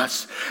redeem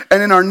us.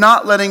 And in our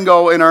not letting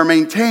go, in our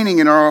maintaining,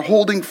 in our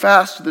holding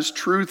fast to this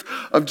truth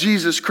of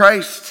Jesus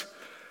Christ,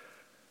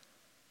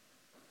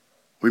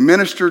 we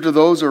minister to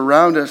those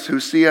around us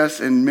who see us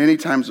in many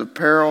times of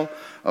peril,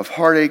 of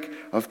heartache,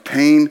 of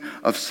pain,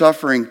 of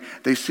suffering.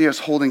 They see us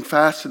holding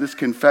fast to this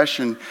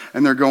confession,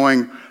 and they're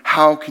going,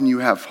 how can you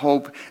have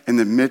hope in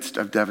the midst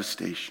of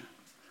devastation?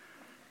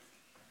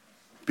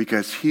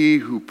 Because he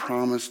who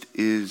promised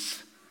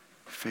is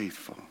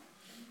faithful.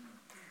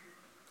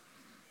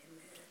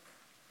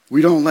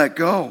 We don't let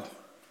go.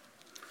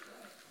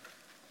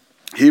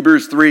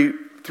 Hebrews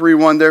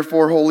 3:1,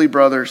 therefore, holy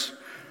brothers,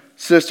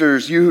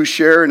 sisters, you who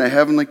share in a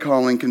heavenly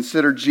calling,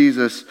 consider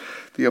Jesus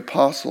the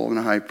apostle and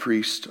high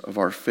priest of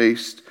our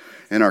faith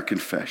and our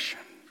confession.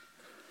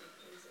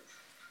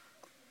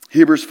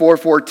 Hebrews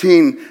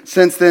 4:14,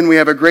 since then we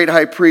have a great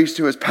high priest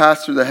who has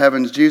passed through the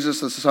heavens, Jesus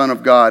the Son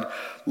of God.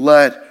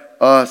 Let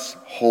us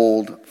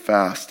hold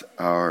fast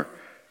our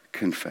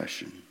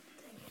confession.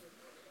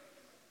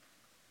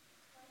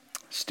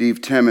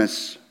 Steve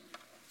Timmis,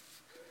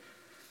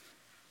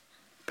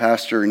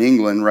 pastor in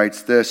England,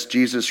 writes this: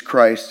 Jesus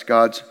Christ,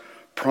 God's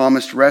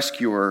promised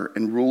rescuer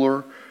and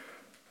ruler,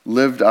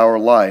 lived our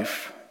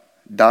life,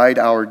 died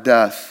our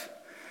death,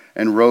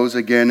 and rose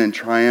again in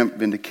triumph,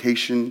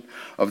 vindication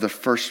of the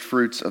first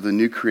fruits of the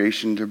new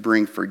creation, to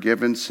bring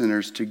forgiven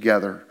sinners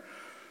together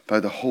by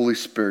the Holy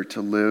Spirit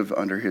to live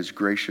under his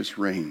gracious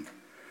reign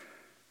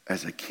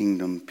as a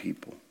kingdom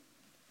people.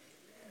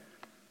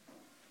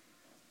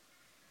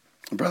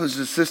 Brothers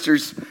and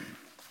sisters,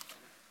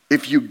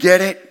 if you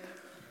get it,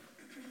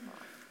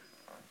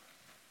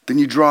 then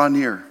you draw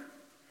near.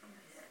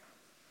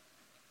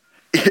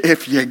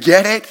 If you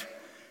get it,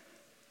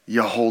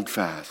 you hold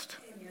fast.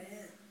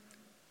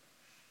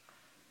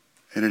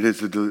 And it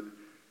is an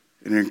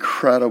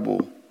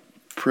incredible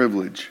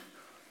privilege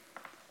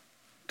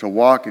to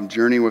walk and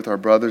journey with our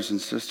brothers and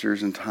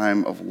sisters in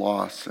time of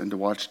loss, and to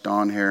watch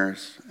Don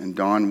Harris and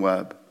Don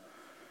Webb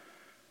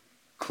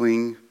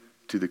cling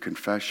to the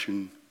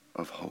confession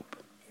of hope.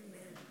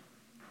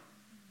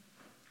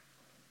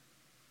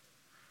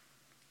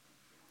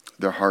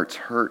 Their hearts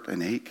hurt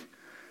and ache,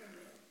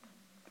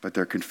 but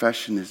their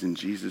confession is in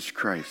Jesus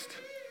Christ.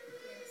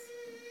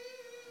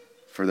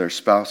 For their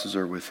spouses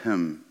are with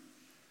him,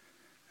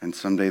 and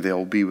someday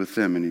they'll be with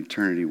them in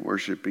eternity,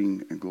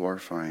 worshiping and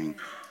glorifying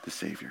the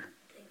Savior.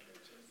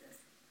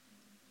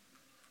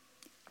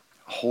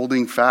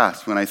 Holding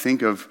fast, when I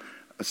think of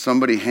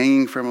somebody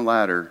hanging from a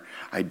ladder,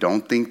 I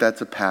don't think that's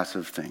a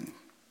passive thing.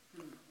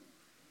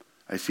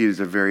 I see it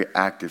as a very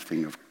active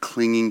thing of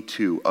clinging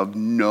to, of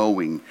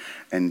knowing,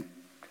 and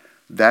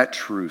that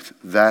truth,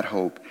 that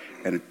hope,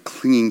 and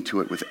clinging to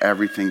it with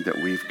everything that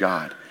we've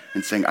got,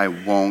 and saying, I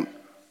won't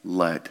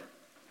let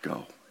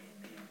go.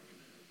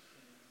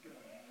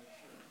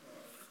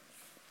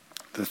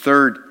 The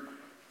third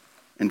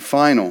and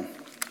final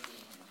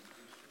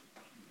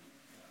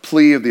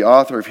plea of the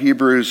author of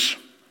Hebrews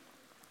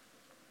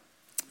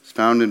is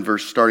found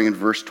starting in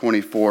verse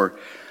 24.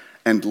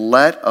 And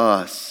let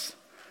us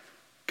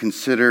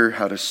consider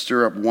how to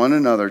stir up one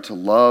another to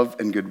love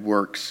and good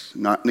works,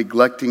 not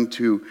neglecting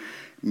to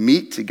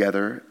meet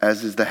together,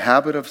 as is the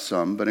habit of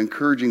some, but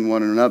encouraging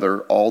one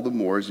another all the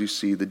more as you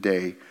see the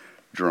day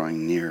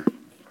drawing near.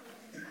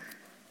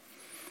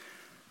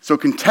 So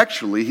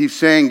contextually, he's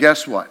saying,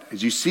 guess what?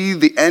 As you see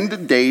the end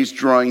of days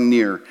drawing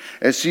near,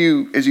 as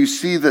you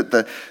see that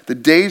the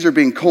days are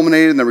being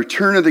culminated and the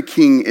return of the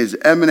King is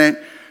imminent,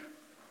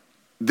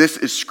 this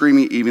is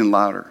screaming even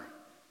louder.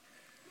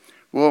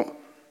 Well,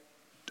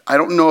 I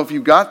don't know if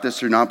you got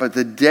this or not, but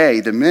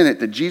the minute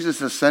that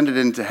Jesus ascended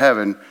into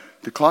heaven,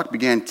 the clock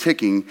began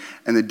ticking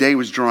and the day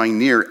was drawing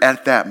near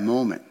at that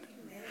moment.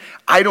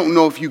 I don't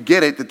know if you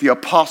get it that the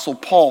Apostle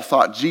Paul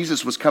thought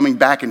Jesus was coming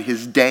back in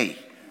his day.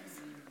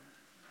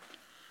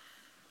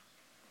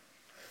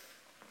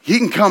 He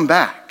can come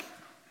back.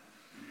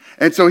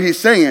 And so he's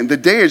saying the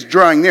day is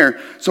drawing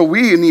near, so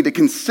we need to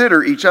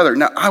consider each other.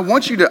 Now, I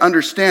want you to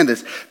understand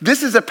this.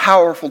 This is a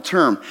powerful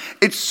term.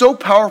 It's so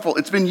powerful,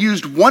 it's been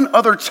used one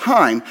other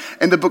time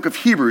in the book of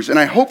Hebrews, and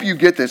I hope you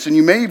get this, and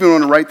you may even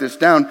want to write this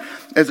down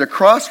as a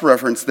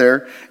cross-reference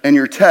there in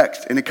your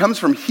text, and it comes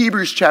from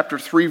Hebrews chapter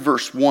 3,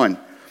 verse 1.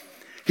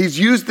 He's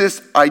used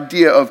this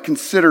idea of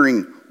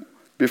considering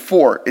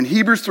before. In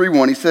Hebrews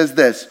 3:1, he says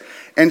this,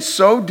 "And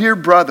so, dear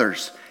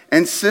brothers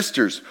and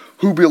sisters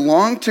who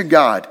belong to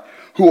God,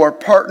 who are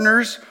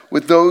partners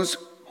with those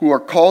who are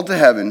called to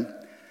heaven,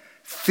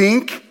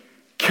 think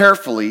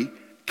carefully,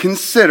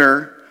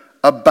 consider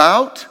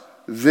about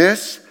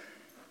this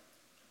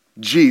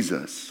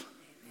Jesus,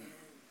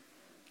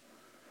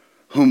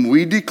 whom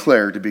we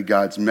declare to be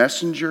God's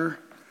messenger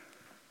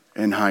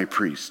and high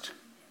priest."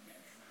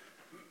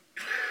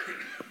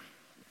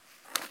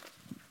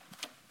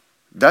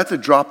 That's a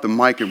drop the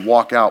mic and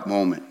walk out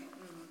moment.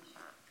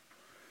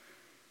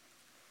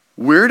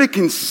 We're to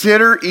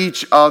consider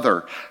each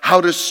other, how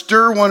to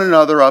stir one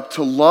another up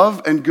to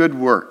love and good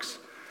works.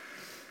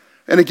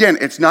 And again,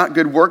 it's not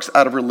good works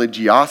out of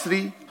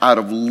religiosity, out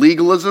of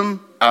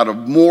legalism, out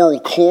of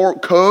moral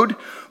code,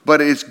 but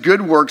it's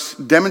good works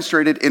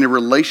demonstrated in a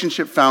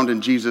relationship found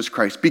in Jesus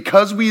Christ.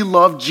 Because we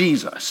love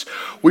Jesus,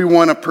 we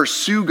want to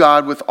pursue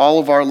God with all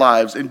of our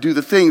lives and do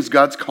the things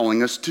God's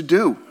calling us to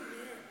do.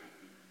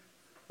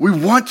 We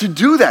want to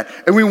do that,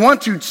 and we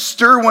want to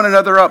stir one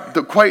another up.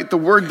 The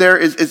word there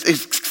is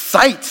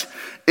excite,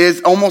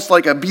 is almost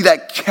like be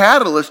that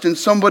catalyst in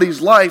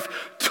somebody's life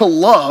to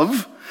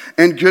love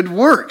and good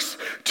works,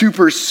 to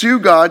pursue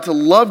God, to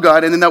love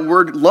God. And then that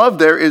word love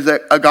there is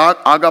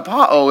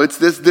agapao. It's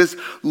this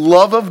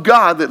love of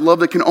God, that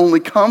love that can only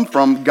come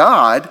from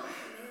God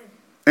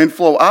and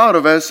flow out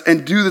of us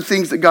and do the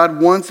things that God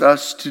wants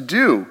us to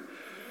do.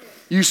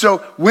 So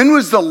when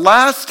was the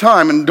last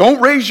time, and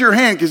don't raise your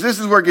hand because this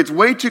is where it gets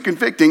way too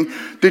convicting,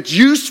 that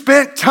you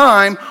spent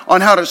time on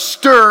how to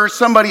stir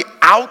somebody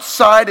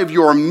outside of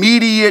your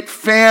immediate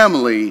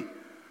family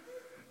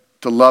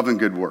to love and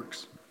good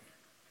works?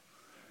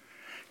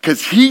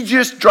 Because he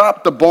just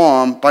dropped the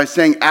bomb by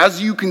saying,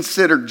 as you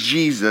consider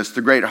Jesus,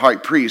 the great high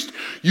priest,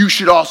 you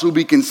should also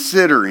be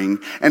considering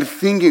and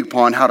thinking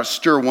upon how to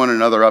stir one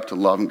another up to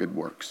love and good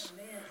works.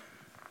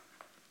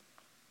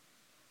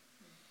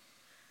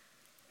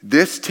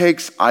 This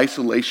takes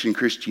isolation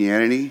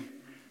Christianity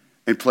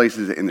and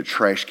places it in the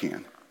trash can.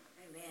 Amen.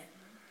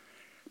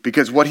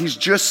 Because what he's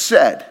just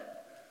said,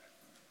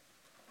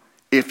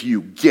 if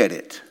you get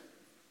it,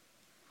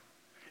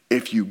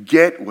 if you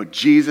get what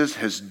Jesus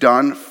has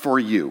done for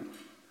you,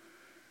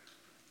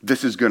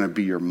 this is going to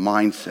be your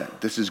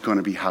mindset. This is going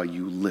to be how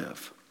you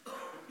live.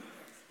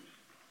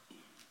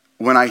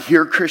 When I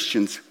hear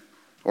Christians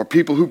or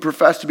people who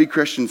profess to be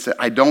Christians say,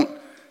 I don't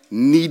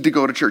need to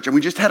go to church. And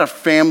we just had a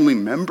family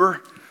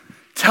member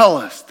tell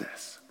us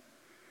this.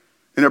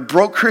 And it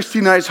broke Christy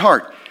and I's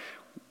heart.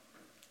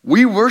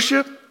 We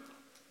worship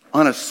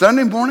on a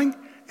Sunday morning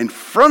in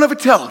front of a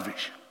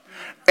television.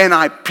 And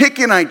I pick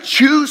and I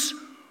choose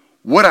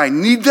what I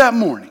need that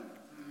morning.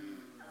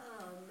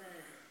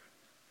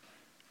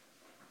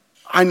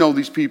 I know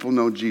these people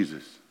know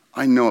Jesus.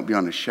 I know it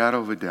beyond a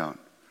shadow of a doubt.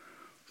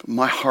 But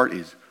my heart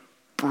is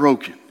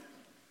broken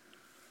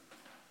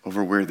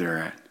over where they're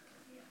at.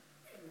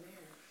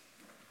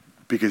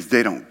 Because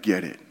they don't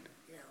get it.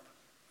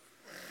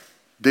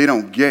 They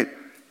don't get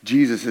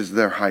Jesus as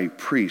their high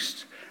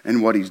priest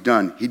and what he's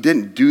done. He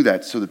didn't do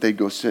that so that they'd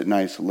go sit in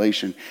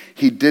isolation.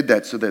 He did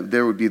that so that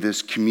there would be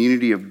this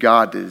community of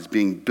God that is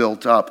being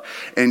built up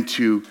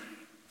into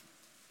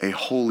a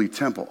holy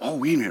temple. Oh,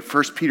 wait a minute.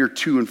 1 Peter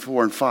 2 and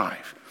 4 and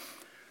 5.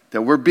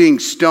 That we're being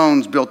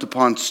stones built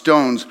upon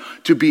stones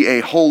to be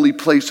a holy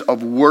place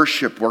of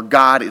worship where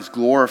God is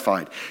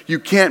glorified. You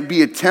can't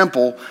be a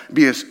temple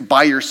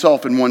by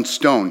yourself in one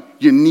stone.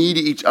 You need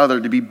each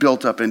other to be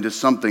built up into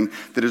something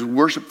that is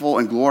worshipful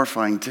and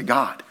glorifying to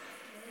God.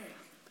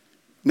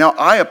 Now,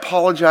 I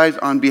apologize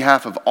on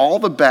behalf of all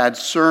the bad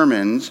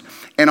sermons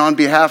and on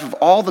behalf of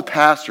all the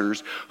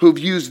pastors who've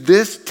used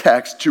this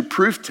text to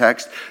proof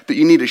text that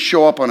you need to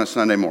show up on a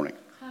Sunday morning.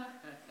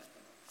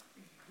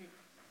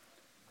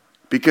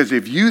 Because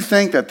if you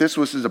think that this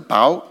was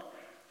about,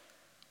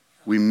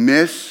 we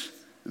miss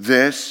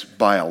this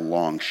by a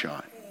long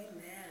shot.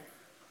 Amen.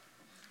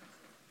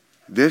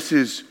 This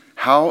is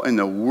how in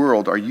the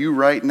world are you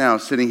right now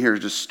sitting here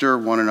to stir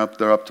one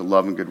another up to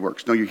love and good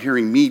works? No, you're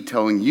hearing me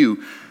telling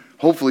you,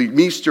 hopefully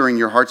me stirring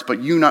your hearts,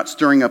 but you not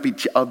stirring up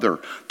each other.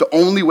 The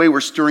only way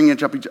we're stirring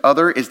up each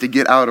other is to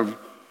get out of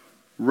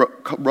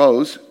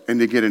rows and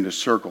to get into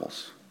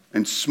circles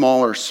and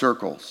smaller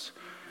circles.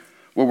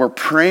 Where we're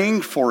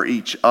praying for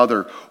each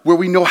other, where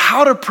we know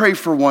how to pray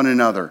for one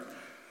another.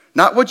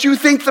 Not what you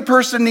think the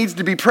person needs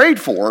to be prayed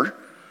for,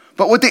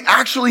 but what they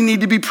actually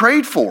need to be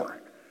prayed for.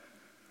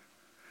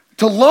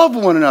 To love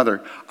one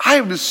another.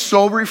 I was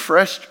so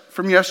refreshed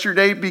from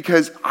yesterday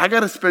because I got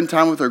to spend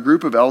time with a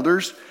group of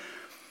elders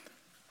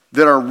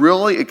that are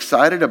really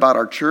excited about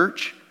our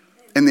church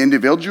and the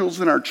individuals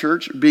in our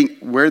church being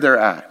where they're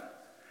at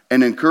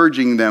and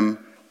encouraging them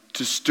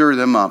to stir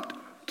them up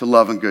to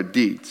love and good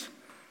deeds.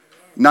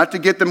 Not to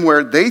get them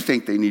where they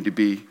think they need to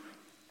be,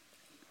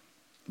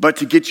 but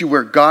to get you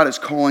where God is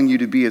calling you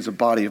to be as a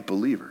body of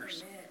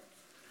believers.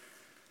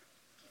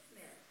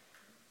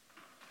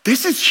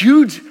 This is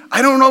huge.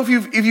 I don't know if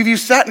you've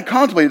sat and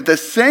contemplated the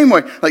same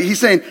way. Like he's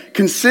saying,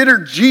 consider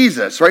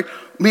Jesus, right?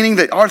 Meaning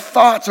that our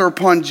thoughts are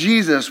upon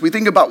Jesus. We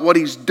think about what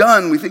he's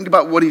done. We think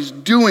about what he's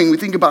doing. We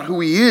think about who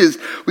he is.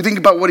 We think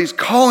about what he's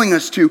calling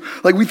us to.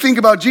 Like we think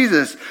about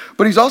Jesus.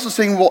 But he's also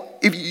saying, well,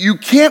 if you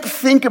can't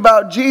think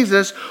about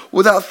Jesus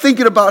without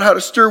thinking about how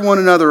to stir one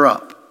another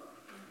up.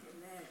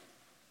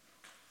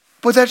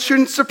 But that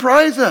shouldn't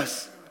surprise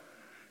us.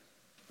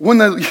 When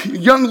the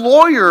young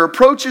lawyer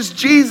approaches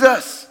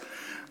Jesus,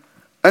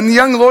 and the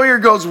young lawyer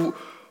goes,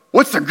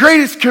 what's the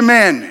greatest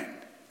commandment?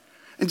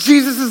 And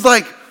Jesus is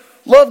like,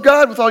 love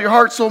God with all your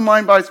heart, soul,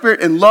 mind, body, spirit,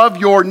 and love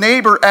your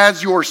neighbor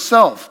as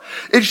yourself.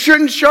 It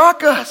shouldn't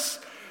shock us.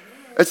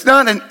 It's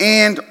not an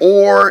and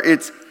or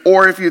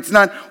if it's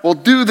not, well,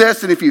 do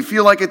this, and if you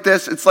feel like it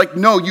this, it's like,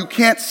 no, you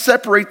can't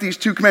separate these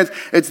two commands.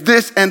 It's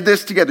this and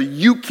this together.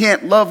 You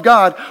can't love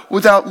God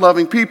without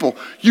loving people.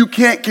 You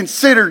can't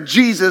consider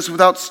Jesus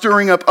without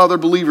stirring up other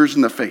believers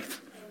in the faith.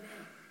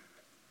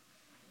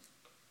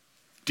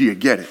 Do you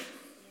get it?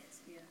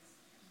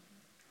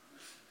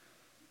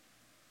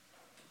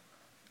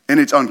 And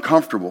it's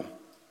uncomfortable.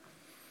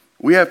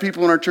 We have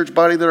people in our church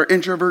body that are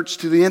introverts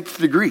to the nth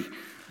degree.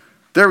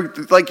 They're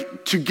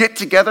like, to get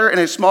together in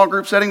a small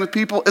group setting with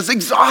people is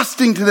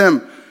exhausting to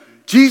them.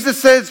 Jesus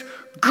says,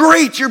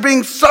 great, you're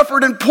being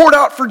suffered and poured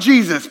out for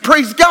Jesus.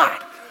 Praise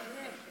God.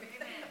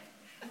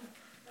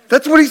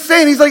 That's what he's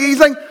saying.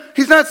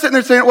 He's not sitting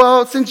there saying,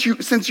 well,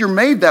 since you're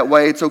made that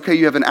way, it's okay,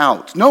 you have an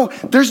out. No,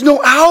 there's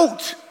no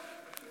out.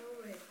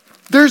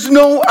 There's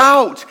no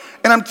out.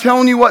 And I'm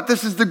telling you what,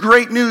 this is the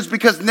great news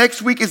because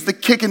next week is the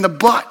kick in the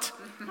butt.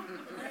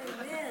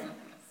 Amen.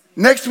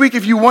 Next week,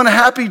 if you want a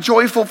happy,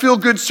 joyful,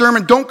 feel-good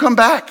sermon, don't come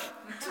back.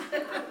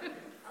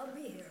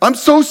 I'm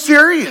so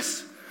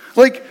serious.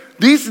 Like,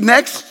 these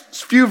next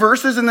few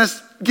verses in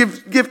this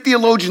give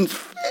theologians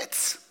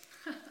fits.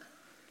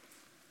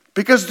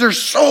 Because they're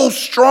so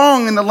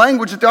strong in the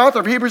language that the author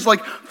of Hebrews is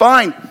like,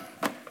 fine,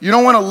 you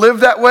don't want to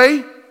live that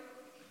way?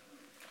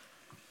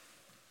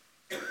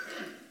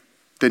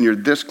 Then you're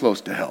this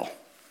close to hell.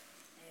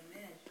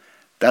 Amen.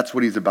 That's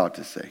what he's about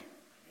to say. Amen.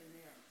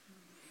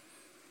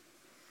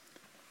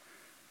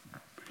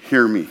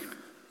 Hear me.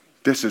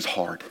 This is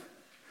hard.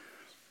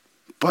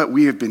 But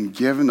we have been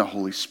given the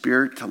Holy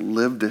Spirit to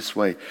live this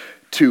way,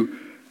 to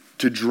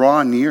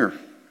draw near,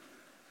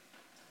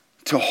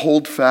 to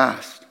hold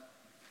fast,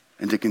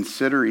 and to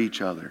consider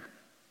each other.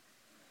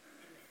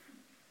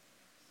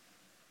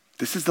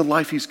 This is the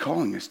life he's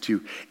calling us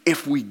to.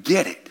 If we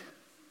get it,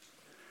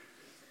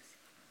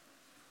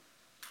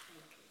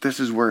 this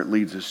is where it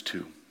leads us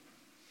to.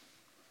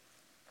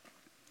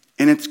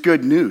 And it's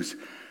good news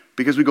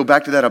because we go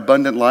back to that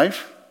abundant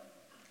life.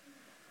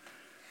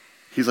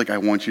 He's like, I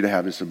want you to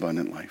have this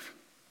abundant life.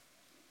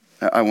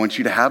 I want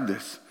you to have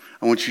this.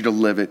 I want you to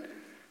live it.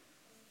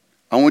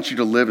 I want you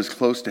to live as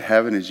close to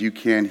heaven as you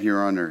can here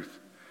on earth.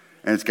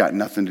 And it's got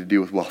nothing to do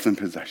with wealth and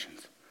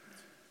possessions.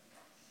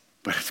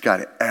 But it's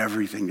got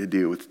everything to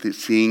do with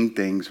seeing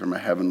things from a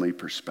heavenly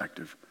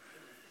perspective.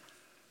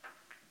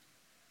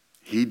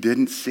 He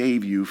didn't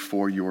save you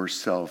for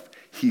yourself.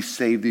 He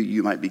saved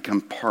you might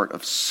become part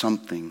of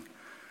something.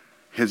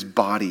 His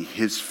body,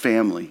 his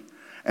family.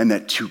 And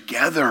that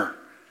together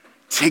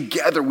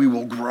we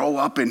will grow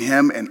up in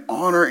him and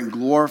honor and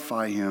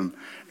glorify him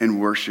and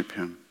worship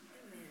him.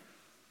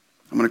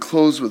 I'm going to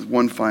close with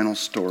one final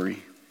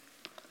story.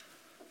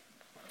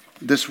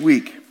 This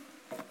week,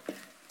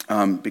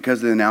 because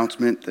of the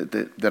announcement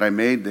that I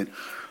made that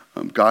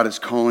God is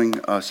calling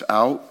us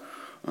out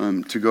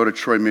to go to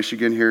Troy,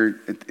 Michigan here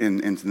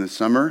in the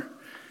summer,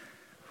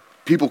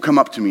 people come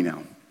up to me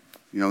now.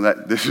 You know,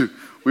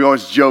 we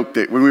always joke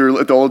that when we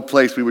were at the old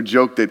place, we would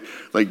joke that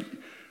like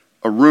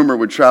a rumor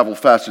would travel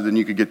faster than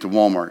you could get to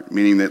Walmart,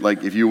 meaning that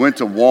like if you went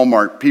to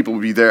Walmart, people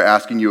would be there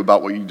asking you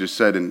about what you just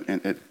said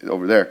and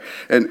over there.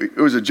 And it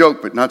was a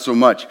joke, but not so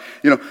much.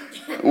 You know,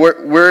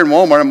 we're in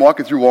Walmart. I'm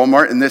walking through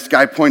Walmart, and this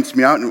guy points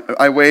me out, and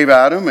I wave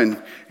at him,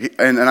 and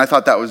I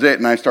thought that was it.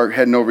 And I start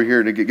heading over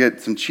here to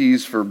get some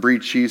cheese brie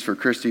cheese for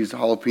Christy's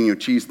jalapeno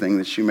cheese thing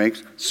that she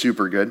makes.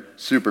 Super good,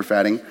 super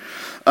fatting.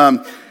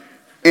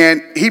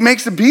 And he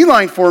makes a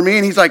beeline for me,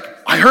 and he's like,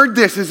 I heard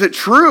this. Is it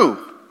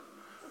true?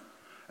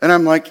 And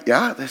I'm like,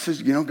 yeah, this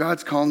is,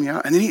 God's calling me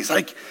out. And then he's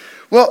like,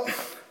 well,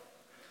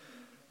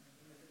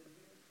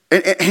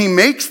 and he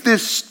makes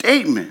this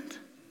statement.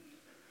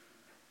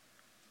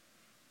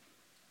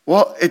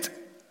 Well,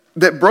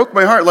 that broke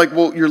my heart. Like,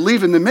 well, you're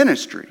leaving the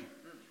ministry.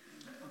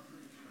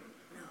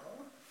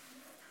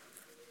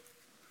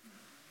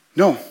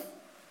 No.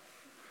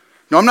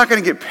 No, I'm not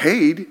going to get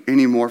paid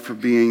anymore for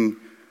being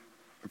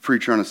a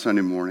preacher on a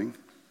Sunday morning.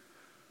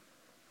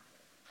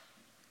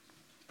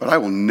 But I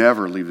will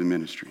never leave the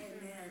ministry.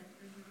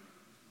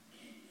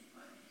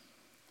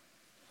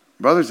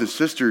 Brothers and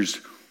sisters,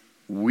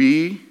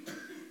 we,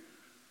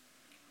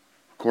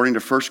 according to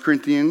 1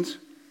 Corinthians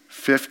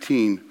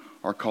 15,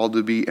 are called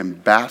to be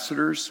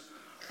ambassadors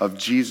of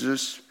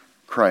Jesus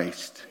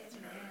Christ,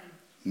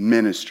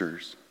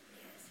 ministers.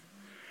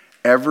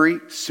 Every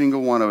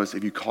single one of us,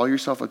 if you call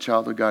yourself a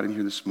child of God in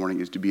here this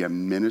morning, is to be a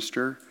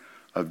minister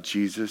of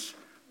Jesus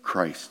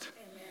Christ.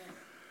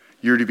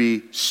 You're to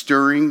be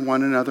stirring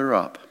one another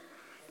up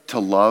to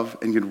love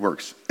and good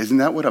works. Isn't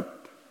that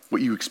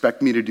what you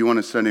expect me to do on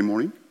a Sunday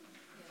morning?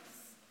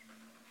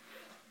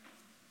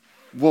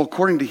 Well,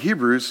 according to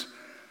Hebrews,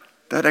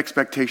 that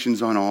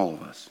expectation's on all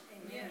of us.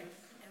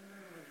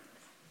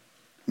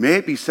 May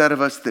it be said of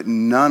us that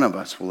none of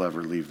us will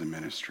ever leave the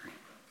ministry.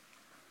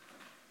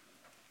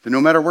 That no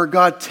matter where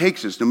God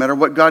takes us, no matter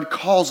what God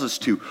calls us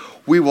to,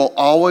 we will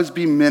always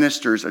be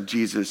ministers of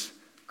Jesus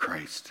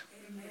Christ.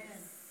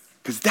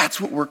 Because that's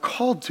what we're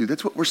called to.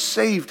 That's what we're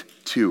saved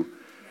to.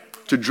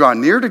 To draw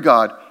near to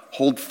God,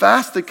 hold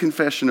fast the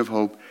confession of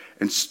hope,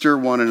 and stir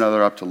one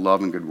another up to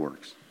love and good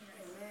works.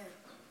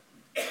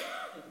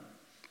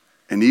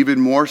 And even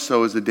more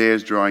so as the day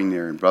is drawing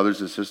near. And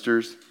brothers and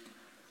sisters,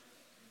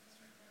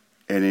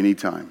 at any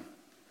time,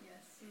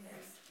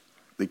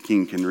 the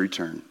King can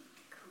return.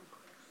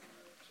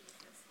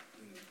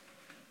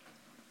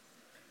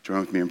 Join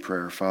with me in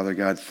prayer. Father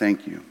God,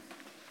 thank you.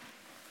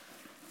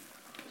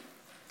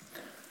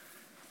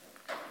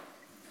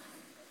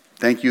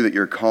 Thank you that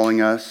you're calling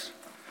us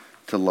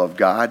to love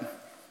God,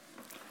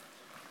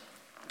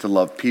 to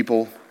love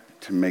people,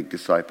 to make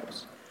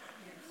disciples.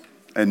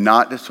 And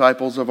not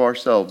disciples of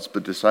ourselves,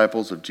 but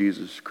disciples of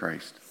Jesus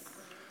Christ.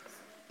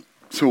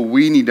 So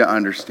we need to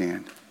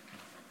understand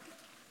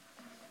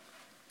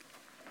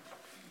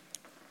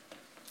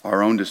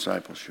our own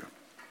discipleship.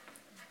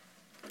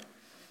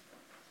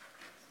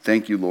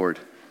 Thank you, Lord,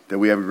 that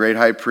we have a great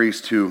high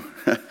priest who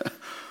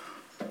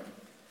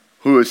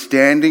is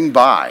standing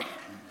by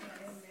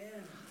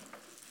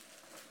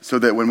so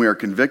that when we are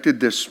convicted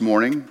this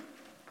morning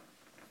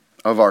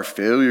of our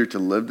failure to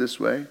live this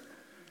way,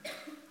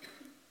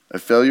 a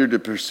failure to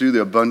pursue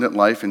the abundant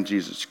life in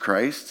Jesus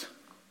Christ,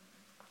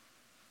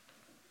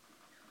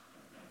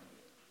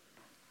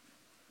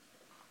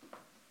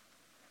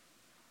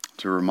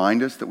 to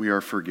remind us that we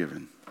are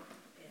forgiven,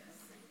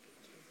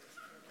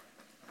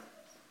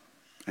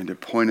 and to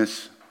point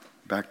us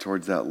back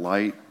towards that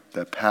light,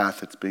 that path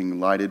that's being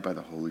lighted by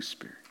the Holy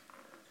Spirit.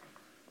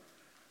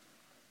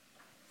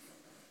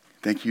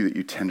 Thank you that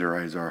you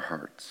tenderize our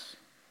hearts.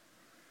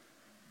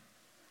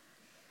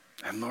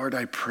 And Lord,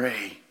 I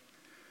pray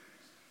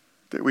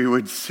that we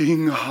would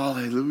sing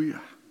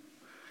hallelujah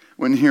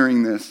when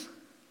hearing this.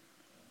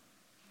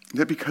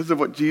 That because of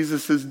what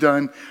Jesus has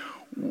done,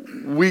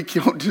 we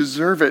don't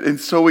deserve it. And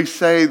so we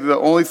say the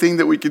only thing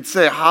that we could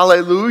say,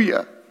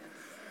 hallelujah.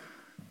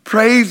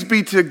 Praise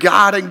be to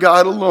God and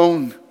God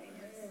alone.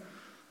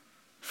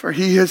 For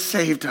he has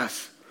saved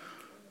us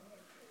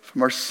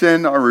from our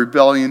sin, our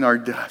rebellion, our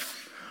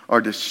death, our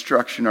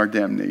destruction, our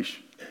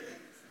damnation,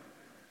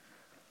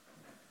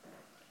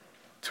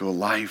 to a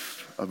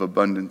life of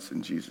abundance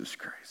in Jesus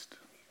Christ.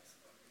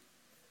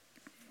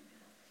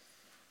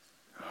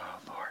 Oh,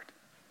 Lord.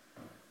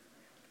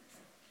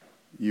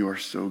 You are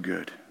so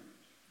good.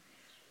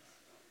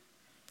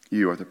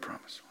 You are the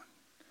promised one,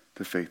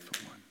 the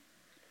faithful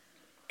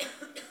one.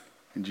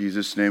 In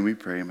Jesus' name we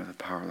pray, and by the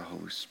power of the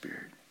Holy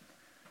Spirit.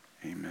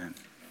 Amen.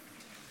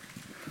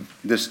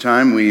 This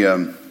time we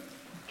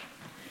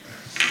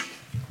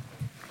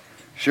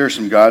share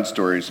some God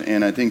stories,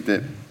 and I think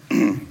that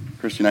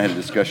Christy and I had a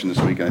discussion this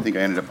week, and I think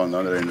I ended up on the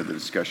other end of the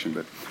discussion,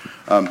 but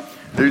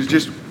there's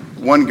just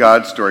one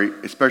God story,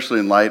 especially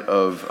in light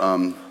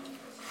of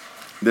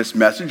this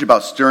message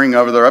about stirring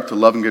other up to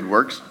love and good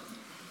works.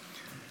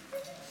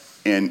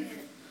 And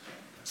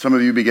some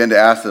of you began to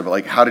ask them,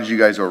 like, how did you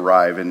guys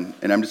arrive? And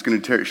I'm just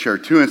going to share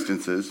two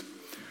instances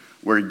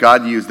where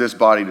God used this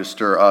body to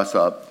stir us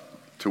up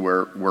to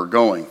where we're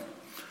going.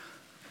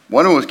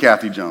 One of them was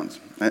Kathy Jones.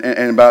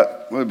 And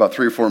about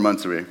 3 or 4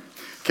 months away,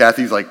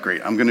 Kathy's like,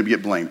 great, I'm going to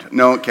get blamed.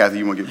 No, Kathy,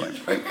 you won't get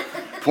blamed. Right?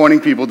 Pointing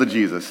people to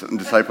Jesus and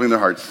discipling their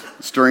hearts,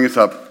 stirring us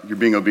up, you're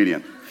being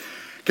obedient.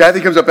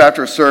 Kathy comes up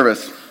after a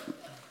service,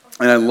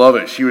 and I love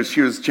it. She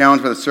was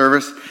challenged by the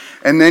service,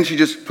 and then she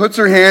just puts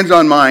her hands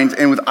on mine,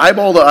 and with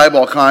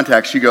eyeball-to-eyeball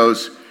contact, she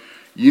goes,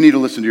 you need to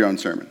listen to your own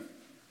sermon.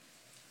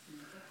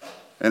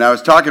 And I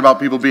was talking about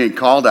people being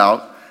called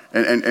out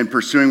and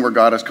pursuing where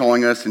God is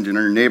calling us, and in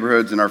our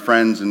neighborhoods and our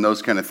friends and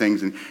those kind of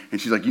things, and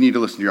she's like, you need to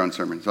listen to your own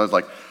sermon. So I was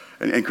like,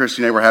 and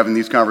Christy and I were having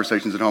these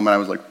conversations at home, and I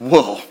was like,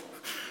 whoa,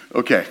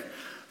 okay.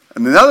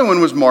 And the other one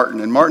was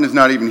Martin, and Martin is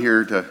not even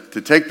here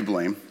to take the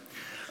blame.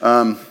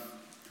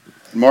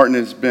 Martin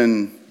has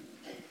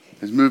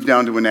moved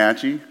down to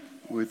Wenatchee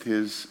with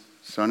his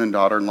son and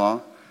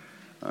daughter-in-law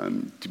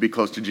to be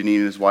close to Janine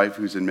and his wife,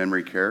 who's in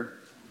memory care.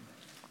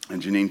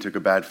 And Janine took a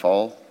bad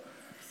fall.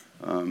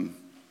 They're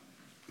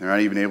not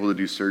even able to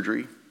do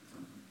surgery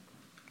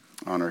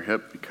on her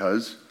hip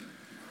because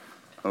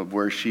of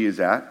where she is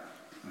at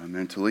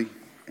mentally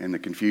and the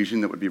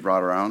confusion that would be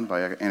brought around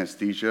by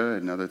anesthesia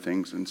and other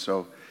things. And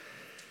so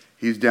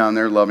he's down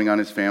there loving on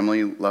his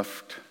family,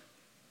 left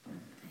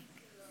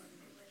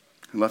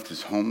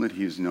his home that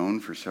he has known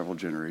for several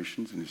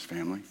generations in his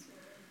family,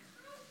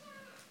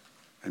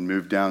 and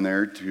moved down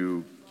there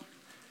to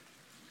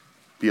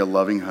be a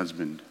loving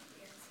husband,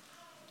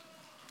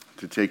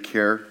 to take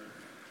care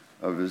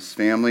of his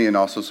family, and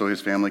also so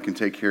his family can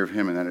take care of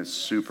him, and that is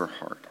super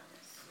hard.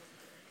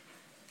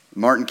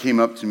 Martin came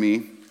up to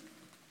me,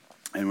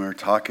 and we were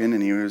talking,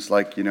 and he was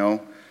like,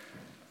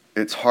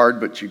 it's hard,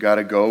 but you got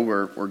to go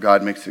where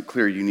God makes it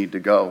clear you need to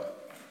go.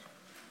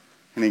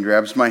 And he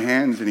grabs my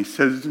hands, and he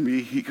says to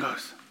me, he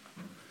goes,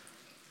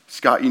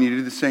 Scott, you need to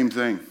do the same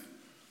thing.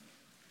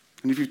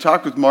 And if you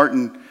talk with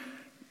Martin,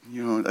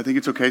 I think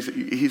it's okay.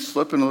 He's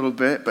slipping a little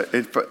bit, but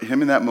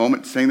him in that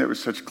moment saying that with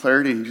such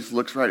clarity, he just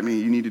looks right at me.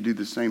 You need to do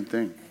the same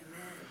thing.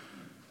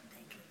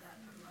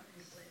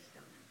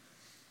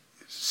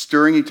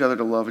 Stirring each other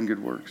to love and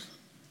good works.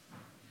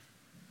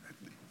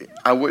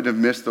 I wouldn't have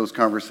missed those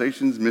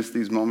conversations, missed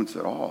these moments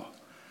at all.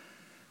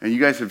 And you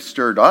guys have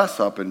stirred us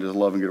up into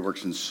love and good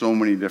works in so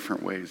many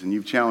different ways. And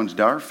you've challenged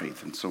our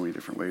faith in so many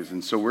different ways.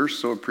 And so we're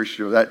so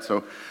appreciative of that.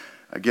 So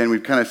again,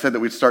 we've kind of said that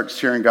we'd start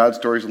sharing God's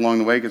stories along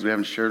the way because we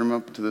haven't shared them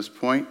up to this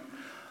point.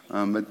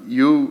 But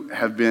you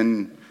have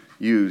been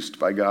used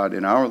by God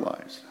in our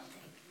lives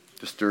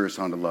to stir us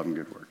on to love and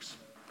good works.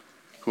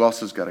 Who else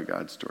has got a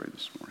God story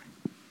this morning?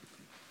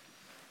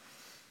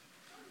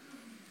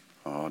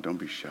 Oh, don't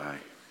be shy.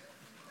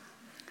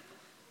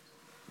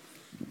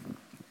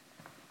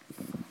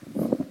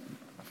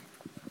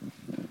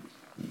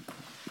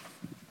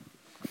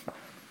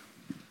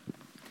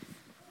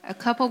 A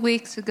couple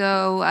weeks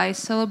ago, I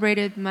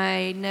celebrated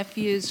my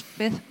nephew's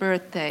 5th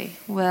birthday.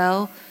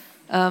 Well,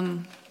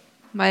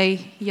 my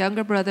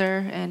younger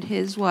brother and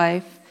his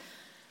wife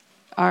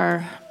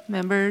are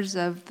members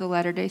of the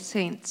Latter-day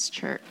Saints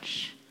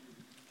Church,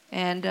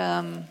 and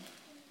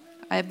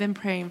I've been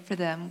praying for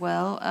them.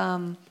 Well,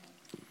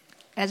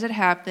 as it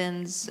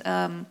happens,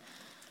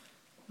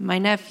 my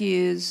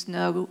nephews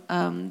know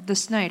the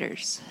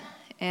Snyders,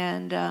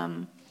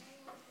 and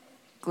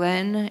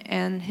Glenn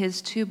and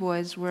his 2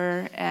 boys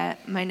were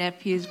at my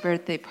nephew's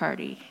birthday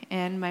party,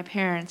 and my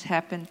parents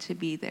happened to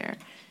be there.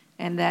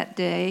 And that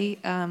day,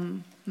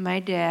 my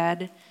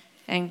dad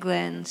and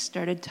Glenn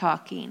started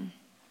talking.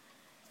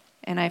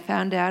 And I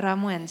found out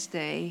on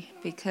Wednesday,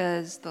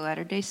 because the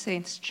Latter-day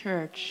Saints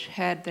Church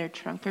had their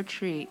trunk or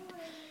treat,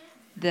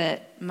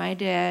 that my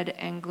dad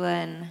and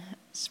Glenn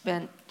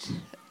spent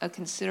a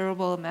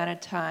considerable amount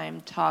of time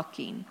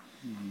talking.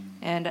 Mm-hmm.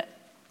 And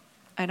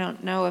I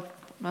don't know if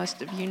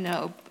most of you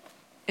know,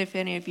 if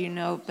any of you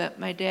know, but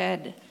my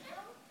dad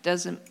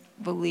doesn't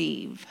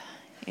believe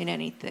in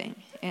anything.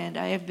 And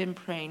I have been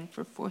praying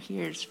for 4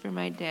 years for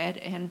my dad,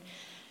 and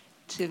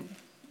to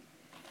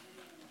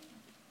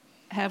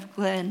have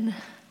Glenn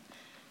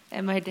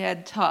and my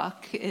dad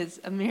talk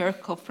is a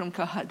miracle from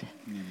God.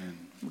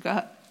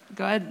 Amen.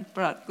 God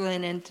brought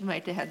Glenn into my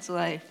dad's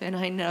life, and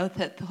I know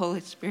that the Holy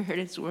Spirit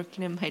is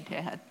working in my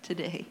dad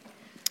today.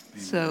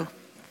 Amen. So,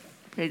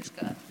 praise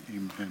God.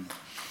 Amen.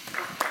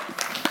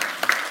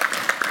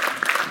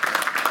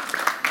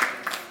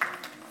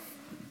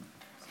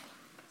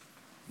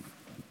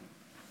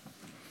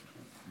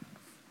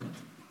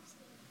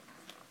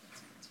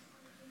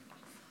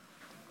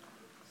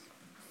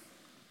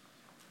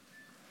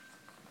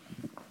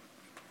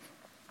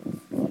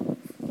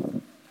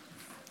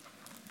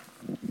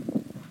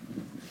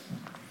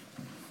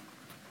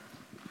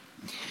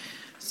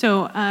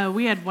 So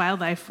we had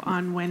wildlife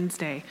on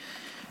Wednesday,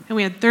 and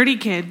we had 30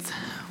 kids,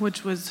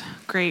 which was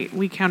great.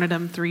 We counted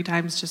them 3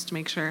 times just to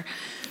make sure.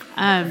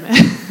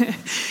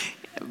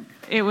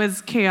 It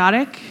was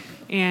chaotic,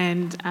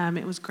 and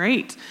it was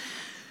great,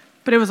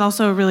 but it was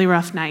also a really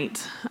rough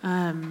night.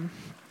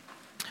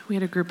 We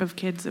had a group of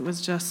kids that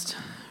was just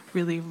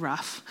really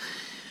rough.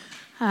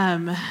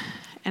 And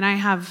I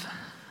have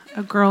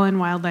a girl in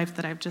wildlife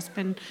that I've just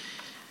been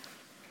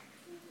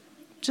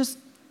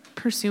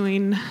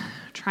pursuing,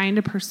 trying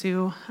to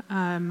pursue.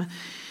 And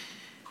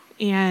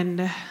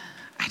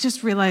I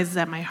just realized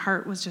that my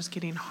heart was just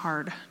getting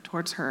hard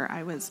towards her.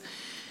 I was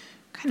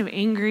kind of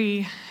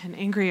angry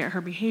at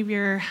her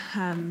behavior.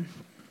 And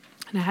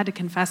I had to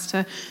confess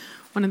to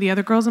one of the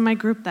other girls in my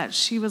group that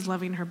she was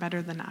loving her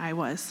better than I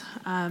was.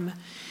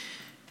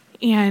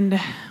 And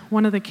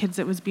one of the kids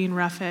that was being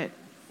rough at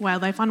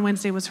wildlife on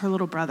Wednesday was her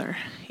little brother.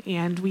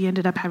 And we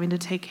ended up having to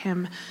take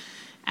him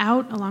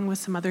out along with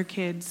some other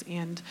kids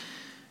and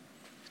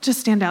just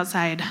stand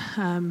outside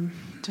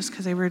just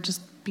because they were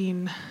just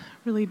being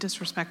really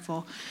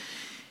disrespectful.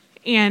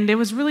 And it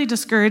was really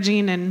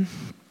discouraging, and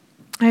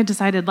I had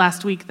decided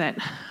last week that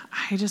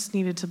I just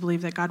needed to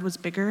believe that God was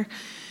bigger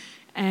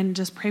and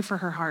just pray for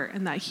her heart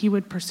and that he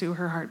would pursue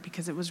her heart,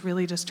 because it was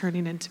really just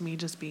turning into me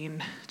just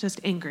being just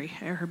angry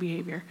at her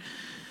behavior.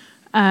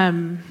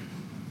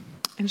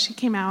 And she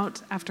came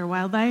out after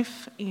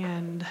Wildlife,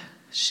 and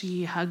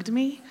she hugged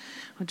me,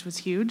 which was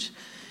huge,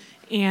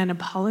 and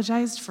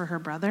apologized for her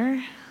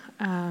brother.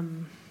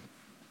 And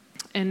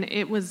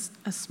it was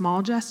a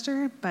small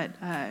gesture, but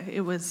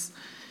it was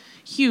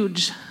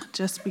huge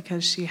just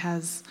because she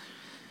has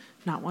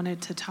not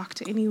wanted to talk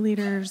to any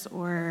leaders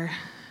or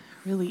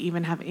really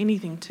even have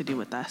anything to do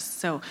with us.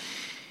 So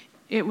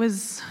it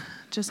was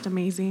just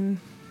amazing,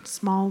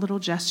 small little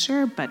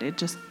gesture, but it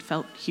just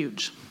felt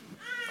huge.